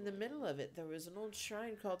 In the middle of it, there is an old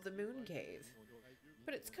shrine called the Moon Cave.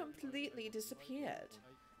 But it's completely disappeared.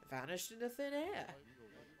 Vanished into thin air.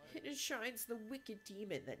 It enshrines the wicked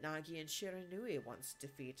demon that Nagi and Shiranui once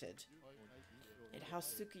defeated. It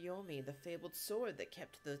housed Tsukuyomi, the fabled sword that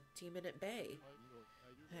kept the demon at bay.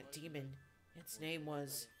 That demon, its name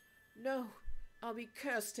was... No, I'll be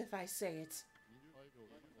cursed if I say it.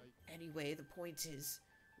 Anyway, the point is,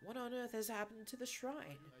 what on earth has happened to the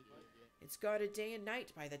shrine? It's guarded day and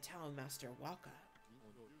night by the town master Waka.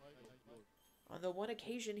 On the one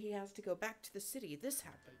occasion he has to go back to the city, this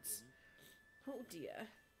happens. Oh dear.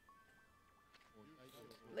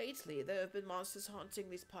 Lately, there have been monsters haunting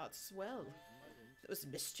these parts as well. Those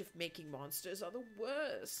mischief-making monsters are the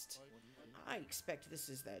worst. I expect this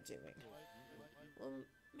is their doing. Well,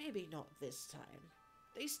 maybe not this time.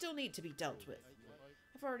 They still need to be dealt with.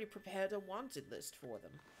 I've already prepared a wanted list for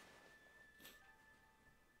them.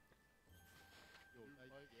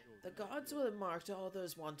 The gods will have marked all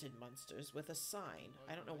those wanted monsters with a sign.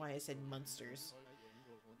 I don't know why I said monsters.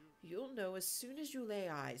 You'll know as soon as you lay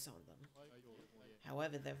eyes on them.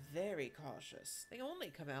 However, they're very cautious. They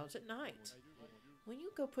only come out at night. When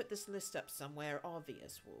you go put this list up somewhere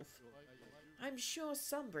obvious, Wolf, I'm sure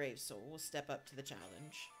some brave soul will step up to the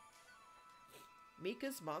challenge.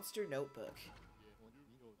 Mika's Monster Notebook.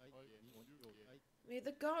 May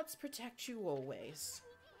the gods protect you always.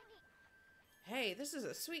 Hey, this is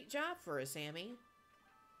a sweet job for us, Sammy.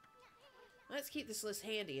 Let's keep this list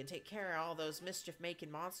handy and take care of all those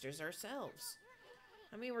mischief-making monsters ourselves.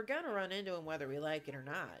 I mean, we're gonna run into them whether we like it or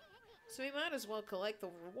not. So we might as well collect the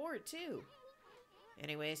reward, too.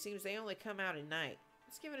 Anyway, it seems they only come out at night.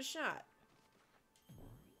 Let's give it a shot.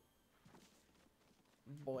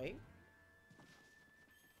 Boy.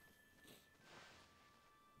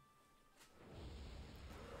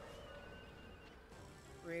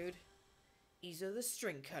 Rude. Izo the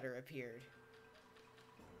string cutter appeared.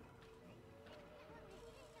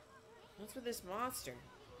 What's with this monster?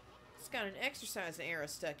 It's got an exercising arrow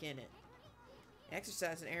stuck in it.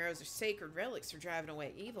 Exercising arrows are sacred relics for driving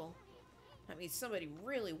away evil. That means somebody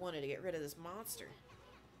really wanted to get rid of this monster.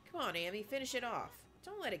 Come on, Amy, finish it off.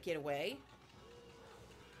 Don't let it get away.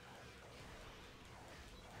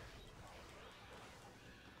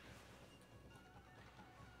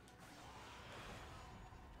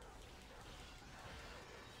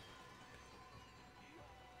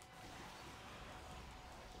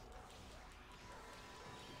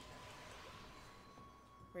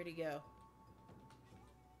 Where'd he go?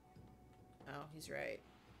 Oh, he's right.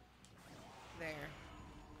 There.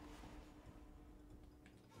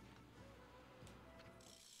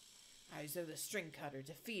 Eyes of the String Cutter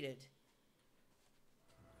defeated.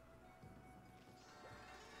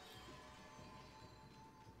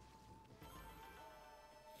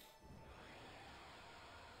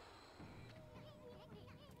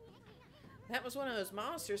 That was one of those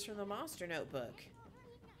monsters from the Monster Notebook.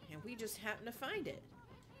 And we just happened to find it.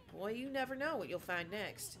 Boy, you never know what you'll find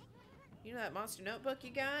next. You know that Monster Notebook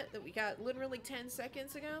you got? That we got literally 10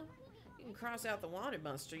 seconds ago? You can cross out the wanted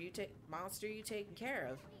monster you taken care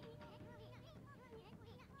of.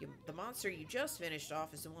 The monster you just finished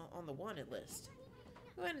off is on the wanted list.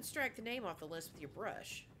 Go ahead and strike the name off the list with your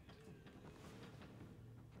brush.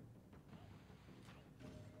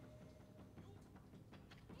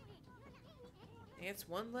 It's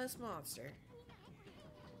one less monster.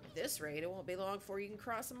 At this rate, it won't be long before you can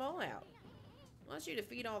cross them all out. Once you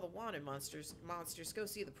defeat all the wanted monsters, go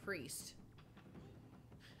see the priest.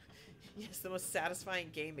 Yes, the most satisfying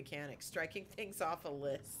game mechanic, striking things off a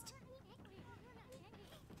list.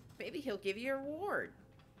 Maybe he'll give you a reward.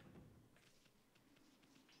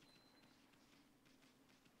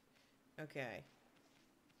 Okay.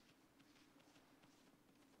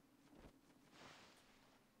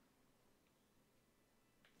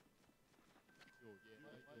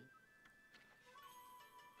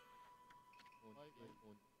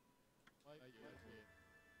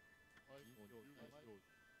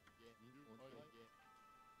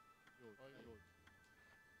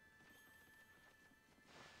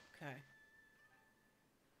 Okay.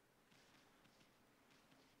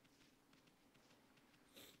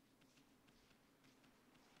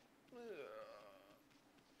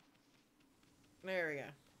 There we go.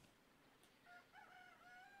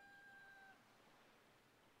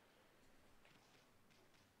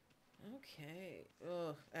 Okay.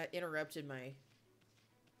 Ugh, that interrupted my...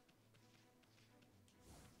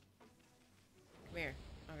 Come here.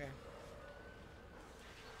 Okay.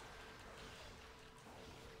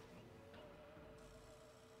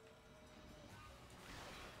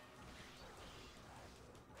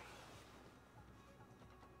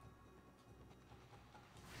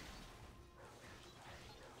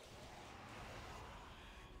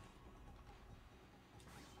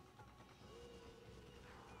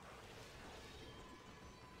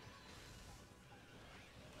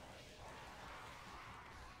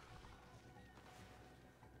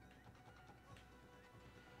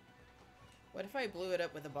 What if I blew it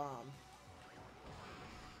up with a bomb?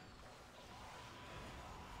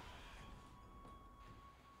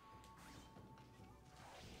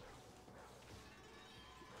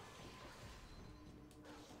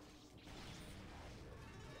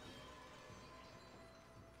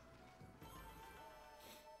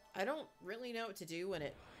 I don't really know what to do when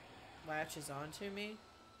it latches onto me.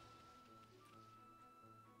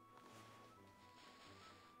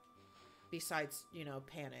 Besides, you know,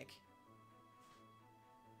 panic.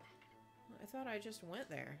 I thought I just went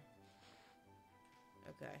there.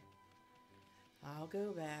 Okay. I'll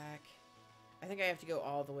go back. I think I have to go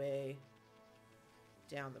all the way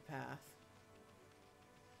down the path.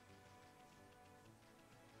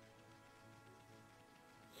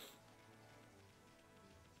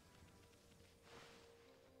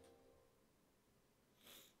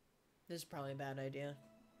 This is probably a bad idea.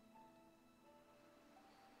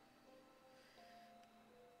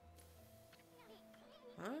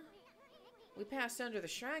 Huh? We passed under the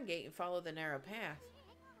shrine gate and followed the narrow path.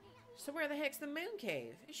 So where the heck's the moon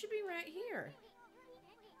cave? It should be right here.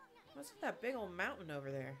 What's with that big old mountain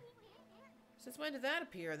over there? Since when did that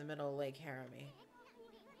appear in the middle of Lake Harami?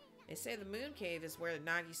 They say the moon cave is where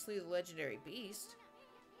Nagi slew the legendary beast.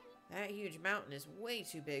 That huge mountain is way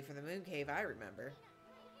too big for the moon cave I remember.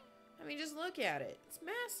 I mean, just look at it. It's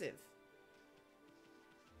massive.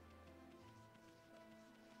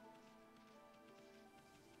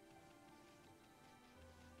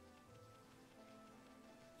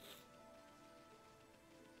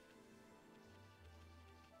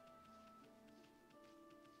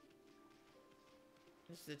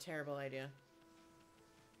 This is a terrible idea.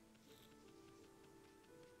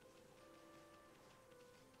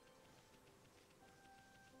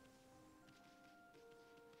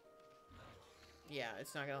 Yeah,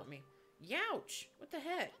 it's not gonna let me. Youch! What the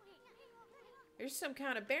heck? There's some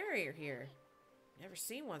kind of barrier here. Never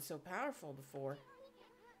seen one so powerful before.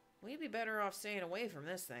 We'd be better off staying away from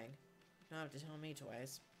this thing. You don't have to tell me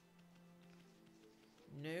twice.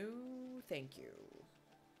 No, thank you.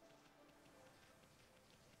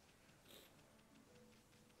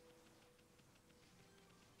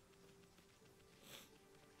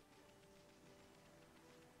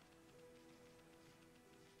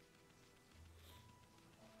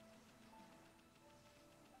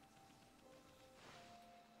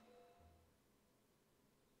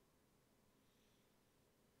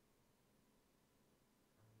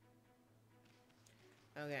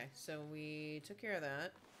 Okay, so we took care of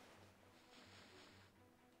that.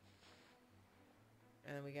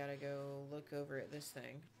 And then we gotta go look over at this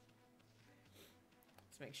thing.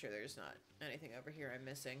 Let's make sure there's not anything over here I'm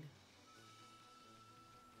missing.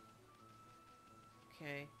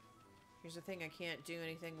 Okay. Here's the thing I can't do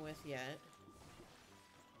anything with yet.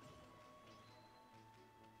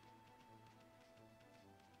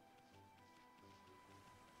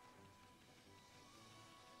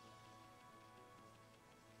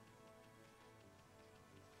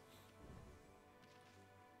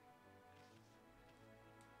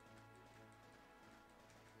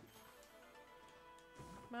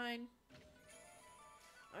 Mine.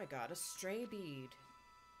 I got a stray bead.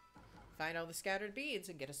 Find all the scattered beads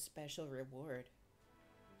and get a special reward.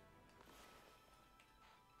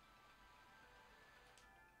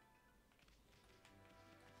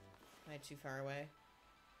 Am I too far away?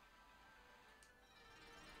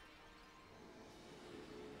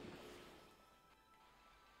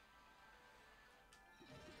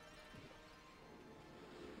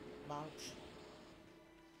 Mouch.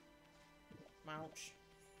 Mouch.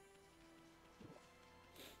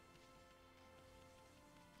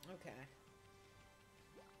 Okay.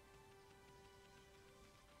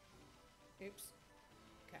 Oops.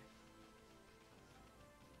 Okay.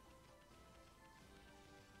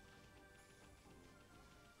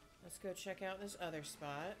 Let's go check out this other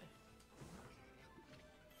spot.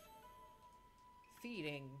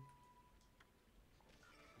 Feeding.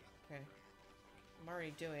 Okay. I'm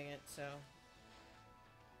already doing it, so...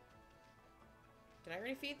 Did I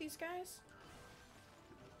already feed these guys?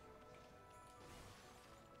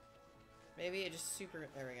 Maybe it just super...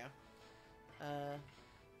 There we go.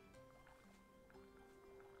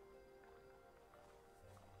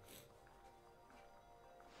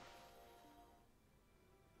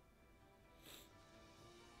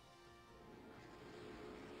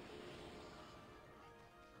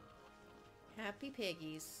 Happy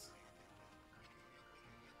piggies.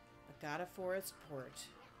 Agata Forest Port.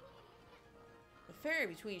 The ferry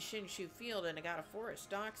between Shinshu Field and Agata Forest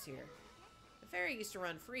docks here. The ferry used to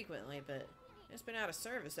run frequently, but it's been out of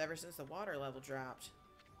service ever since the water level dropped.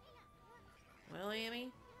 Well,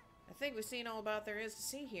 Amy, I think we've seen all about there is to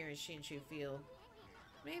see here in Shinshu Field.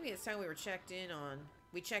 Maybe it's time we checked in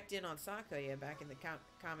on Sakuya back in the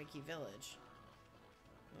Kamiki village.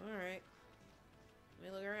 Alright.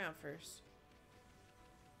 Let me look around first.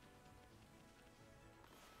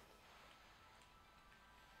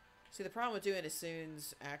 See, the problem with doing a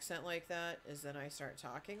Soon's accent like that is then I start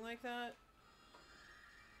talking like that.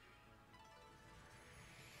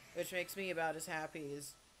 Which makes me about as happy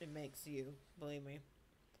as it makes you, believe me.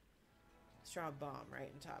 Let's draw a bomb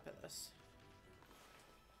right on top of this.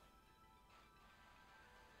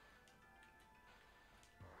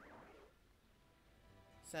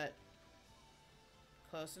 Is that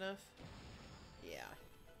close enough? Yeah.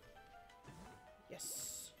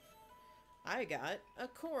 Yes. I got a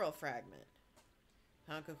coral fragment.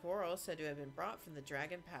 Hunk of coral said to have been brought from the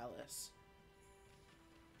Dragon Palace.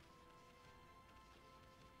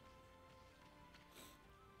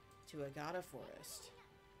 To Agata Forest.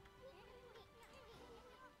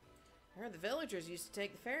 I heard the villagers used to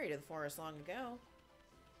take the ferry to the forest long ago.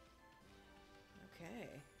 Okay.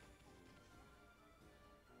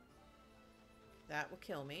 That will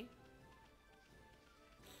kill me.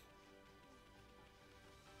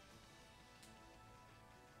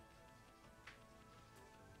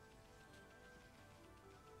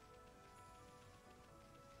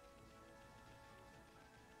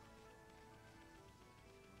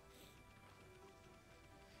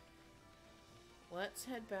 Let's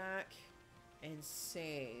head back and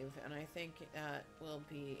save, and I think that will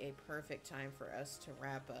be a perfect time for us to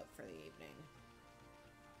wrap up for the evening.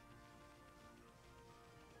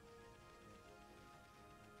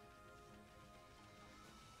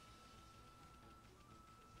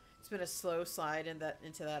 It's been a slow slide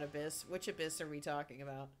into that abyss. Which abyss are we talking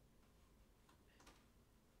about?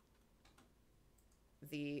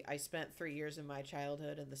 I spent 3 years of my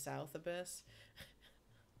childhood in the South abyss.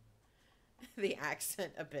 The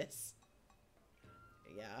accent abyss.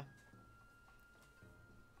 Yeah.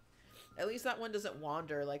 At least that one doesn't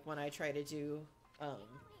wander like when I try to do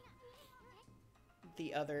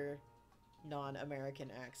the other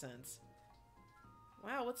non-American accents.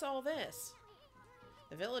 Wow, what's all this?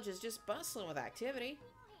 The village is just bustling with activity.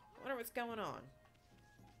 I wonder what's going on.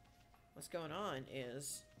 What's going on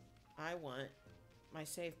is I want my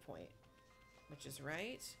save point, which is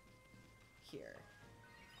right here.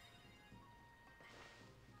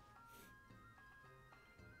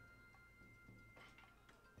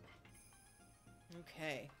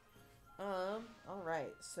 Okay.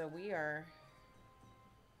 Alright, so we are...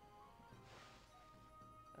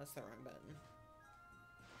 That's the wrong button.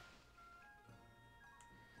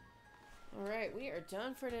 Alright, we are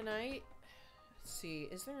done for tonight. Let's see,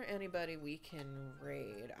 is there anybody we can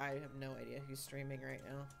raid? I have no idea who's streaming right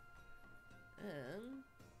now.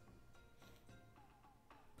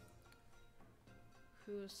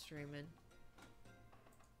 Who's streaming?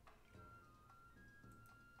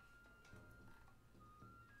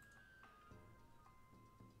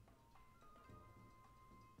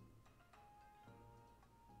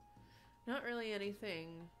 Not really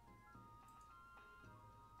anything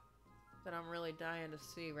that I'm really dying to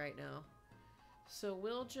see right now. So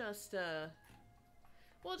we'll just sign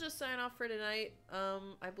off for tonight.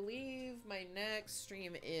 I believe my next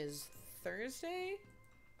stream is Thursday.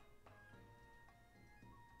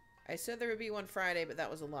 I said there would be one Friday, but that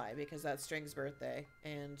was a lie because that's String's birthday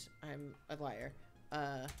and I'm a liar.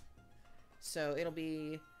 So it'll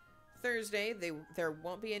be Thursday. There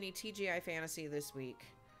won't be any TGI Fantasy this week.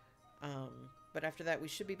 But after that, we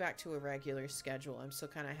should be back to a regular schedule. I'm still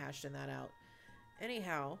kind of hashing that out.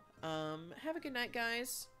 Anyhow, have a good night,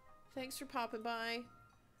 guys. Thanks for popping by.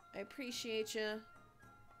 I appreciate you.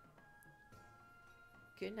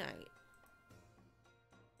 Good night.